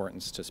their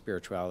importance to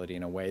spirituality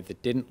in a way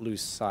that didn't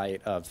lose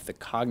sight of the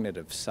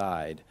cognitive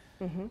side.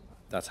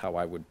 That's how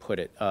I would put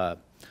it,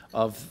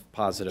 of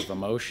positive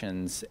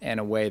emotions, in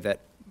a way that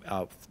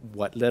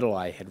what little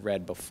I had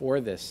read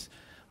before this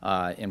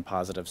in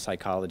positive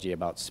psychology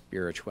about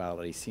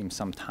spirituality seems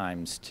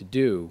sometimes to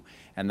do,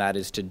 and that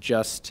is to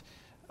just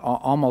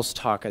almost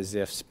talk as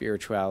if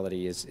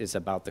spirituality is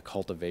about the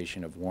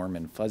cultivation of warm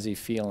and fuzzy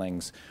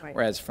feelings,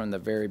 whereas from the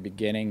very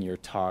beginning your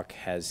talk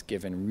has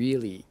given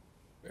really,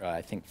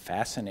 I think,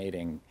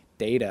 fascinating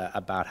data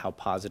about how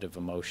positive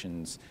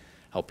emotions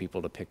help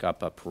people to pick up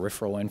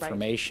peripheral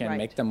information,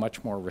 make them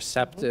much more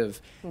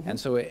receptive. And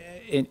so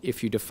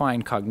if you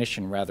define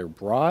cognition rather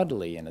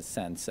broadly, in a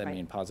sense, I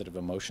mean, positive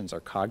emotions are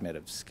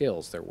cognitive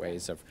skills. They're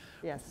ways of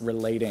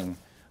relating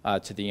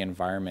to the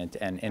environment,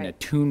 and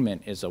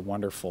attunement is a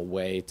wonderful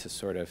way to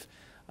sort of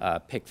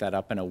pick that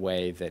up in a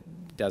way that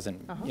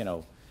doesn't,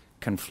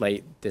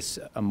 conflate this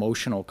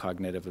emotional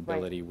cognitive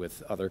ability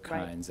with other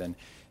kinds. And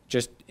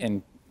just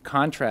in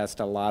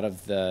contrast, a lot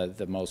of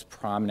the most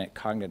prominent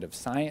cognitive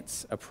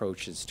science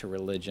approaches to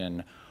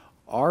religion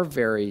are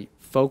very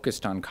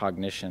focused on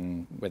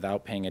cognition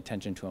without paying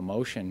attention to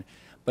emotion,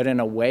 but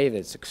in a way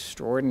that's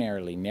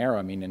extraordinarily narrow.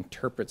 I mean,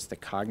 interprets the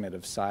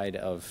cognitive side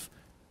of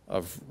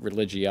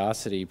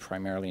religiosity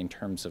primarily in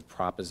terms of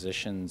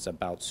propositions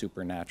about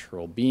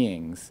supernatural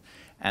beings,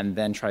 and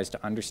then tries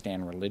to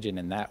understand religion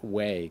in that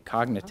way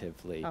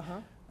cognitively.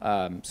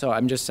 So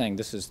I'm just saying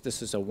this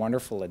is a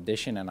wonderful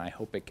addition, and I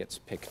hope it gets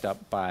picked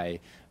up by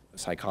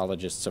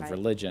psychologists of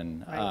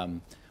religion.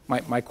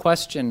 My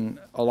question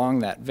along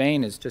that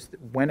vein is just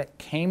when it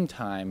came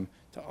time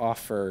to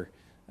offer,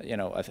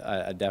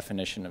 a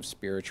definition of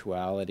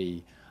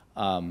spirituality,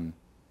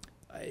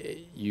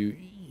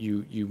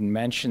 you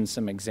mentioned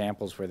some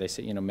examples where they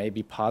say,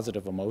 maybe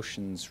positive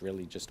emotions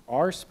really just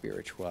are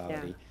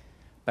spirituality,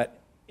 but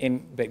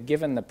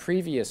given the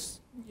previous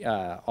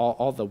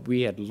all that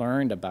we had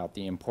learned about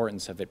the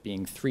importance of it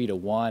being 3 to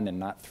 1 and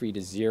not 3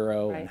 to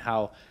 0, and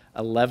how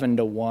 11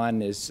 to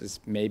 1 is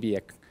maybe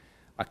a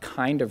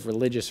kind of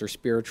religious or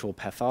spiritual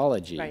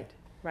pathology.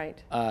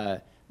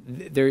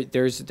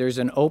 There's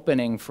an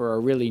opening for a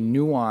really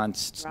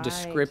nuanced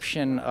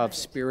description of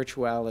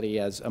spirituality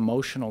as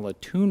emotional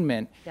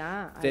attunement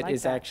that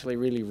is actually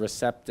really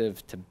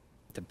receptive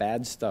to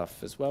bad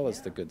stuff as well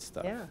as the good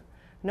stuff.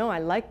 No, I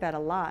like that a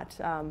lot.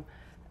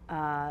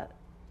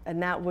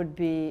 And that would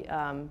be,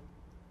 I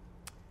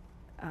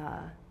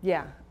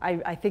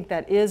think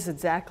that is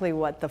exactly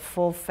what the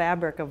full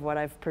fabric of what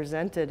I've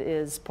presented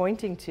is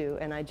pointing to,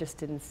 and I just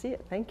didn't see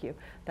it. Thank you.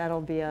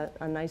 That'll be a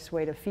nice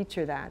way to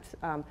feature that.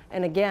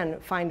 And again,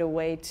 find a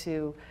way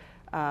to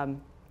have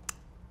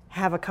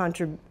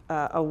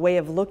a way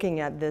of looking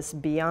at this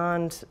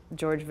beyond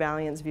George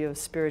Vaillant's view of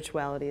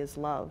spirituality as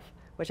love,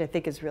 which I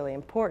think is really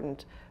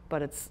important.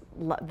 But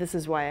this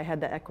is why I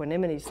had the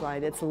equanimity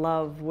slide. It's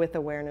love with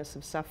awareness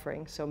of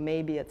suffering. So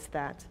maybe it's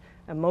that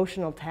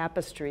emotional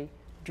tapestry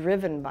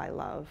driven by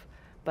love,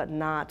 but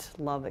not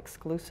love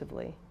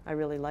exclusively. I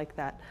really like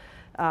that.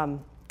 And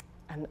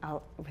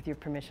with your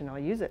permission, I'll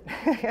use it.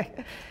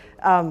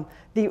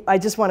 I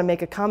just want to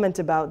make a comment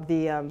about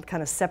the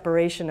kind of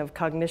separation of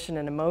cognition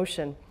and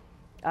emotion.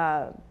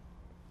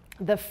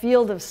 The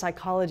field of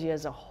psychology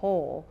as a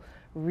whole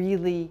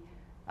really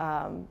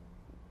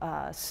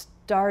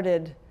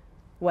started,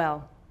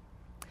 well,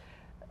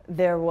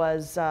 there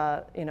was,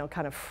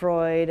 kind of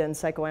Freud and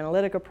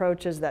psychoanalytic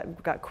approaches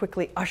that got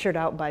quickly ushered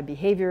out by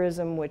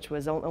behaviorism, which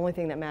was the only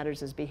thing that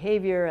matters is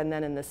behavior. And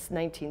then in the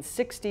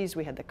 1960s,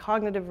 we had the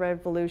cognitive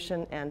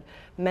revolution, and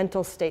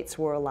mental states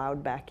were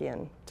allowed back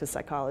in to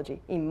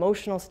psychology.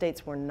 Emotional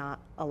states were not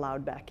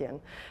allowed back in.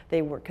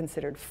 They were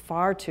considered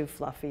far too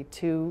fluffy,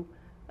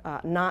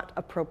 not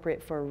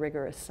appropriate for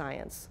rigorous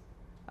science.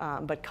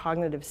 But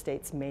cognitive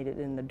states made it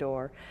in the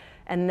door.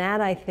 And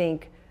that, I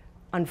think,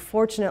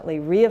 unfortunately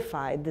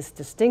reified this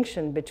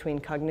distinction between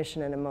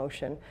cognition and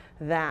emotion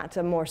that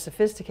a more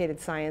sophisticated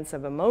science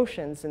of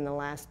emotions in the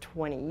last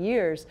 20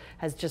 years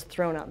has just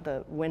thrown out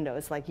the window.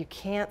 It's like you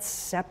can't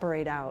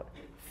separate out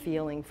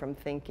feeling from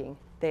thinking.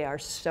 They are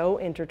so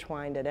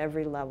intertwined at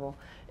every level.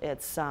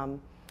 It's,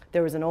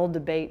 there was an old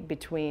debate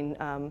between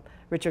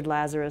Richard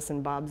Lazarus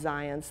and Bob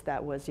Zients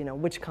that was,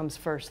 which comes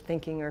first,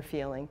 thinking or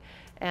feeling?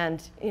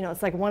 And,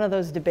 it's like one of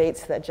those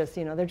debates that just,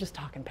 they're just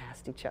talking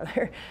past each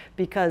other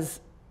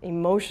because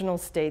emotional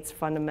states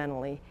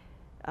fundamentally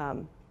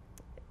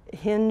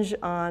hinge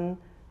on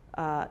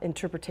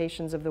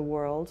interpretations of the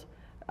world,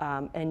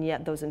 and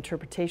yet those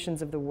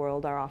interpretations of the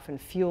world are often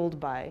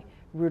fueled by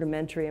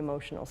rudimentary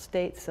emotional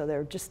states, so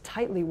they're just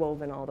tightly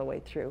woven all the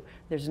way through.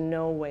 There's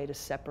no way to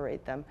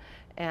separate them.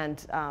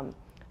 And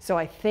so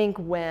I think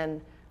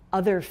when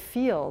other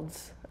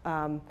fields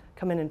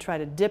come in and try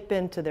to dip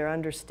into their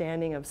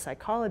understanding of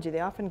psychology,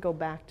 they often go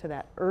back to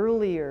that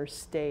earlier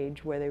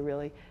stage where they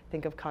really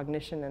think of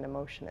cognition and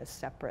emotion as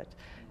separate.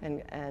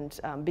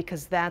 And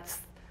because that's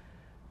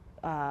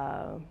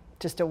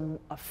just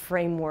a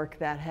framework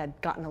that had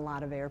gotten a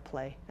lot of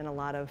airplay and a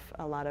lot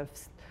of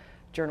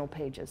journal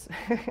pages.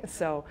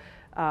 So,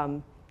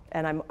 and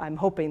I'm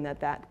hoping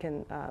that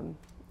can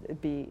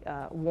be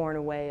worn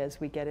away as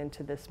we get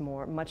into this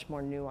much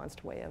more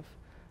nuanced way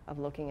of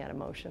looking at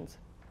emotions.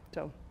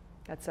 So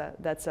it's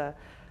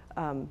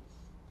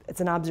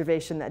an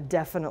observation that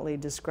definitely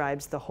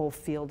describes the whole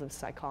field of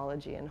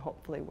psychology, and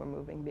hopefully we're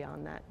moving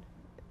beyond that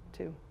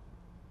too.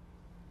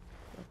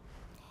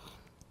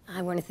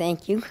 I want to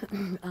thank you,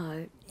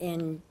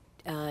 and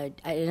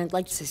I'd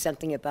like to say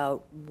something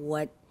about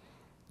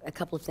a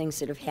couple of things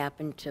that have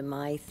happened to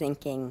my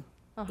thinking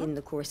in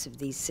the course of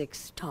these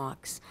 6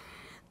 talks.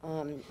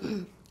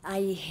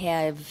 I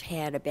have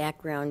had a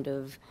background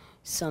of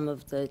some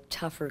of the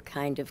tougher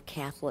kind of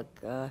Catholic,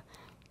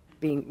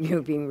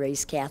 being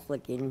raised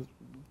Catholic in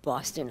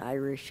Boston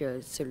Irish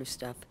sort of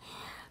stuff.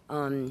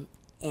 And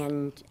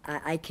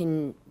I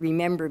can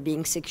remember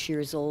being 6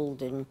 years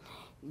old and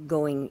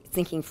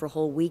thinking for a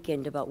whole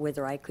weekend about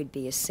whether I could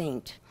be a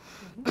saint.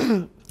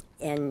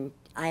 And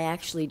I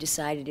actually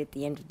decided at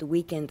the end of the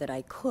weekend that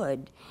I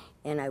could,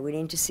 and I went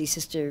in to see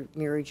Sister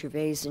Mary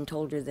Gervais and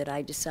told her that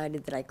I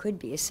decided that I could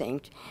be a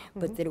saint,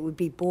 but that it would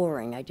be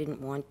boring. I didn't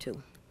want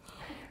to.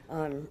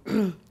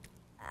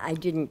 I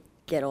didn't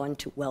get on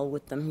too well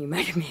with them, you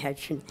might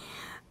imagine.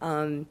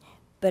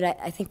 But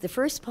I think the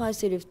first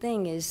positive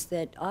thing is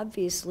that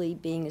obviously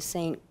being a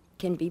saint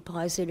can be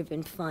positive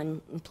and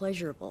fun and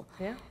pleasurable.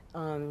 Yeah.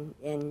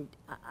 And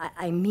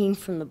I mean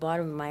from the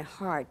bottom of my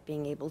heart,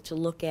 being able to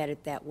look at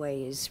it that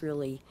way is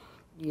really,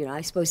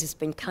 I suppose it's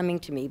been coming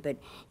to me, but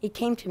it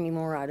came to me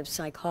more out of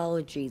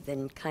psychology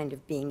than kind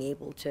of being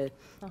able to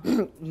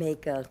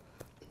make a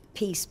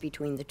peace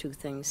between the two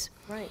things.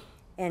 Right.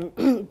 And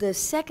the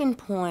second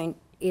point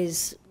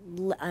is,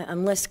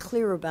 I'm less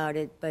clear about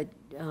it, but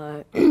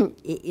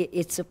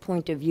it's a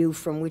point of view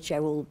from which I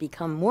will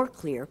become more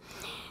clear,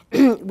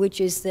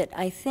 which is that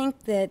I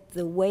think that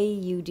the way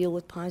you deal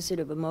with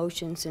positive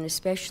emotions, and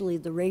especially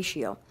the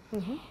ratio,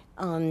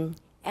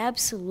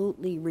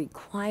 absolutely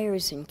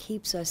requires and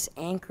keeps us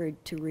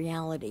anchored to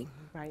reality.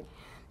 Right.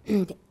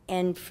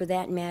 And for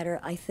that matter,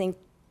 I think,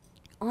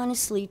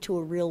 honestly, to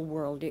a real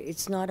world.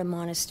 It's not a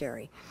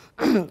monastery.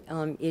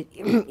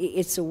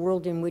 It's a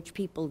world in which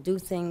people do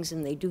things,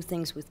 and they do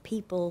things with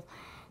people.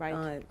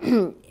 Right.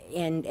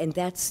 And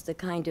that's the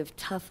kind of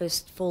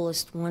toughest,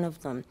 fullest one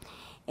of them.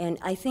 And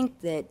I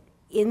think that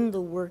in the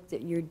work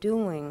that you're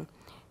doing,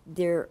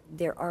 there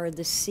are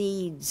the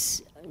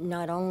seeds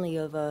not only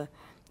of a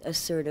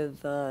sort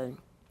of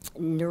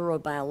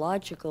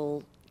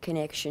neurobiological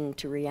connection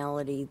to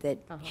reality that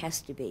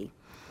has to be,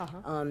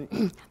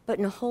 but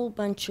in a whole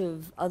bunch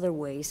of other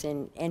ways.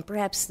 And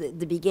perhaps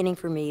the beginning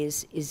for me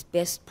is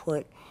best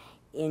put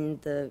in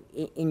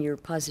your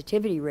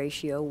positivity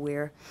ratio,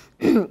 where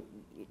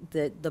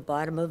the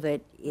bottom of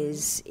it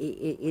is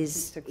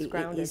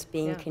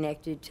being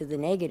connected to the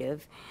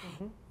negative,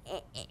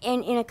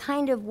 and in a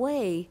kind of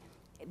way,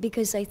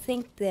 because I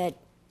think that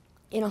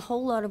in a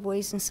whole lot of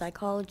ways in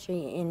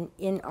psychology,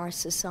 in our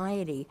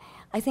society,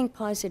 I think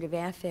positive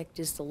affect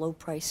is the low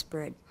price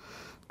spread.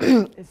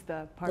 Is the,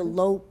 the pardon?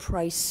 low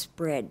price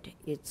spread.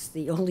 It's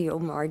the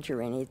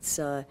oleomargarine. It's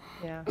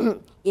Yeah.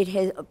 it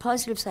has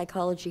positive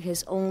psychology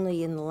has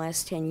only in the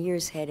last 10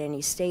 years had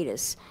any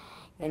status,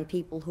 and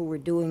people who were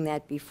doing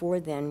that before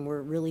then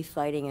were really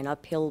fighting an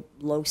uphill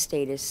low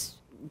status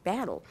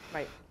battle.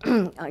 Right.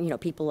 You know,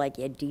 people like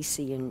Ed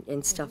Deasy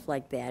and stuff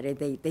like that. And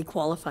they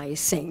qualify as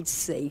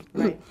saints.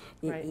 Right,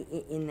 in, right.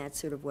 in that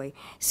sort of way.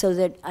 So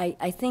that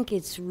I think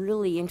it's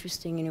really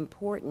interesting and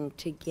important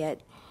to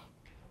get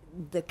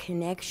the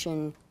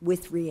connection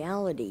with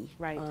reality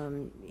Right,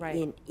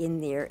 right. in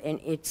there, and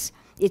it's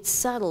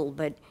subtle,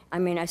 but I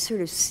mean I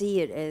sort of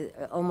see it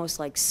as almost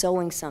like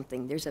sewing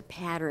something. There's a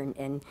pattern,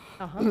 and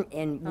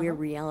and where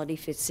reality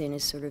fits in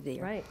is sort of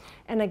there. Right.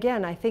 And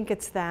again, I think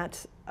it's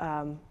that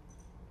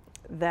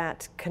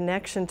that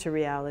connection to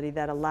reality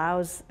that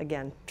allows,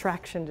 again,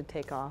 traction to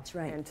take off. That's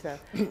right.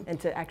 And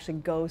to actually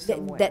go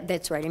somewhere.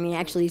 That's right. I mean,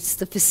 actually, it's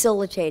the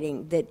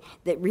facilitating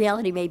that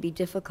reality may be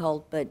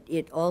difficult, but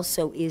it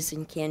also is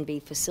and can be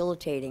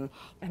facilitating.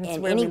 And it's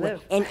where we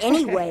live. And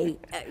anyway,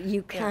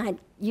 you can't,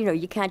 you know,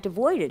 you can't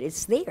avoid it.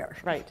 It's there.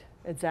 Right,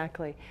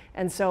 exactly.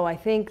 And so I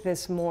think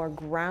this more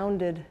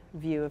grounded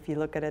view, if you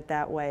look at it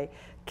that way,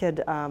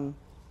 could,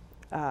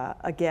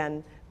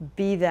 again,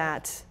 be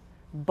that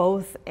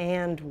both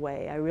and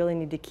way. I really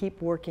need to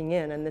keep working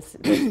in, and this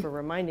is for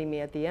reminding me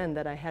at the end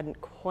that I hadn't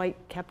quite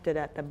kept it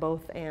at the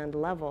both and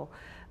level.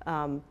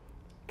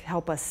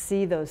 Help us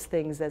see those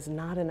things as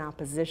not in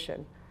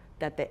opposition,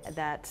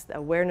 that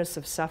awareness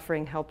of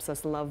suffering helps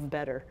us love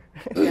better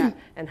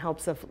and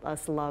helps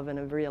us love in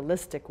a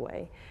realistic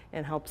way,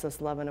 and helps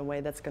us love in a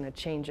way that's going to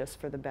change us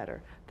for the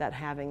better. That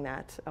having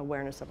that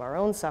awareness of our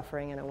own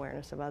suffering and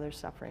awareness of others'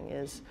 suffering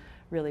is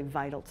really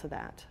vital to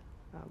that.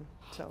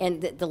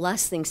 And the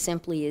last thing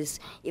simply is,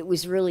 it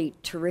was really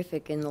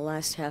terrific in the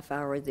last half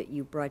hour that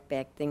you brought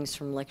back things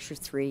from Lecture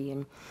 3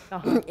 and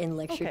in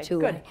Lecture 2.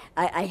 Good.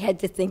 I had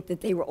to think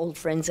that they were old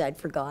friends I'd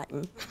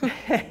forgotten.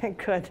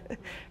 Good,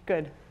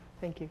 good.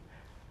 Thank you.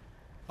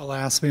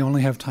 Alas, we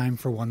only have time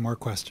for one more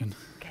question.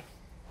 Okay.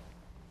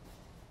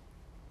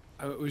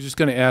 I was just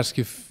going to ask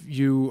if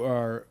you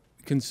are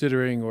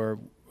considering or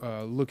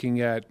looking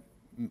at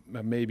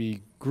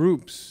maybe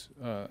groups,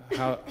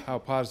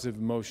 how positive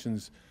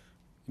emotions,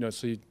 you know,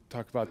 so you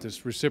talk about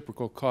this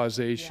reciprocal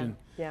causation.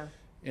 Yeah.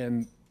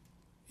 And,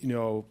 you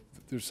know,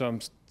 there's some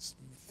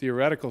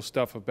theoretical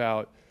stuff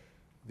about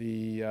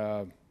the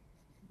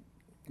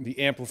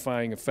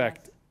amplifying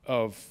effect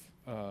of,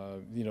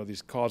 you know,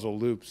 these causal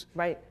loops.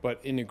 Right. But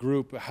in a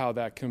group, how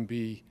that can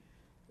be,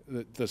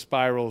 the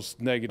spirals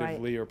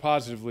negatively or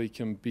positively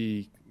can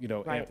be, you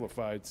know,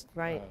 amplified.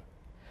 Right.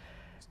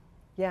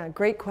 Yeah,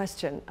 great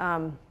question.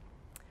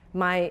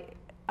 My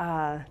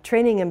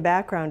training and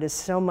background is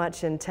so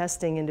much in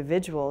testing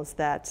individuals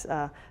that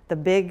the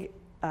big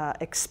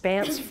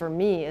expanse for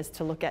me is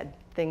to look at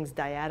things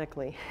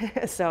dyadically.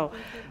 So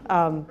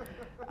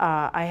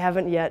I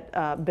haven't yet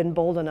been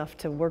bold enough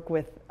to work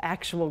with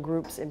actual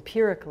groups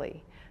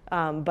empirically,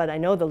 but I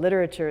know the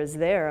literature is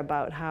there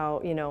about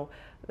how, you know,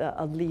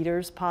 a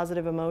leader's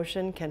positive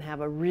emotion can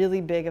have a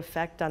really big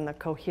effect on the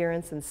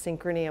coherence and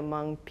synchrony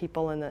among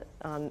people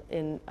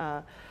in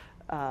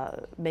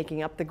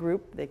making up the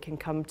group. They can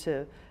come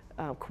to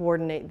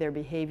coordinate their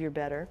behavior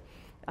better.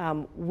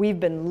 We've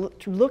been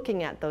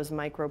looking at those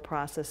micro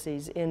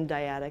processes in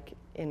dyadic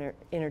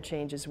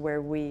interchanges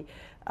where we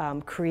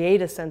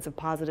create a sense of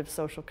positive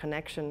social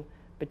connection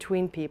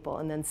between people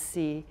and then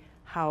see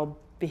how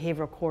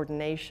behavioral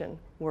coordination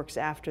works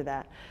after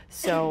that.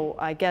 So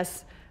I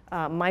guess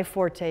my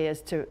forte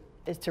is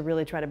to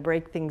really try to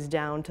break things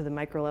down to the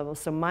micro level.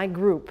 So my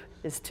group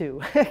is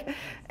 2,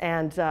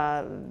 and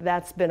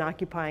that's been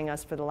occupying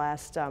us for the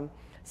last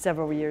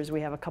several years.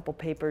 We have a couple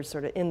papers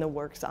sort of in the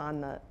works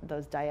on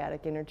those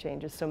dyadic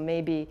interchanges. So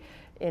maybe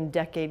in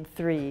decade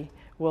 3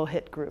 we'll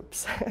hit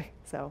groups.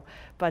 So,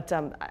 but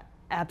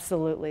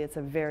absolutely, it's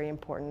a very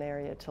important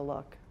area to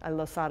look.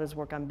 Losada's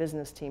work on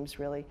business teams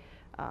really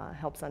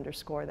helps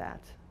underscore that.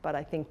 But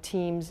I think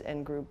teams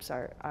and groups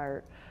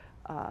are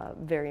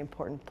very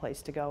important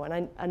place to go.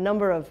 And a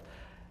number of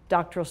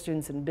doctoral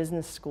students in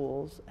business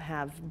schools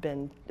have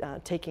been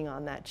taking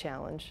on that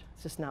challenge.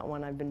 It's just not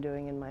one I've been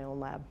doing in my own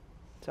lab.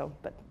 So,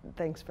 but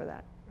thanks for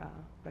that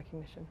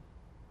recognition.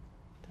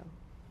 So.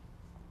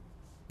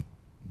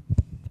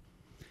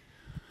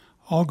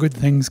 All good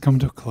things come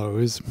to a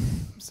close.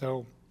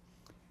 So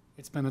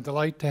it's been a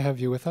delight to have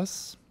you with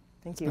us.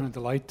 Thank It's you. been a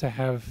delight to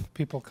have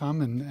people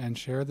come and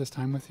share this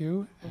time with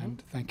you,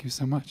 and thank you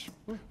so much.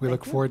 We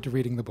look forward to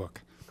reading the book.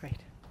 Great.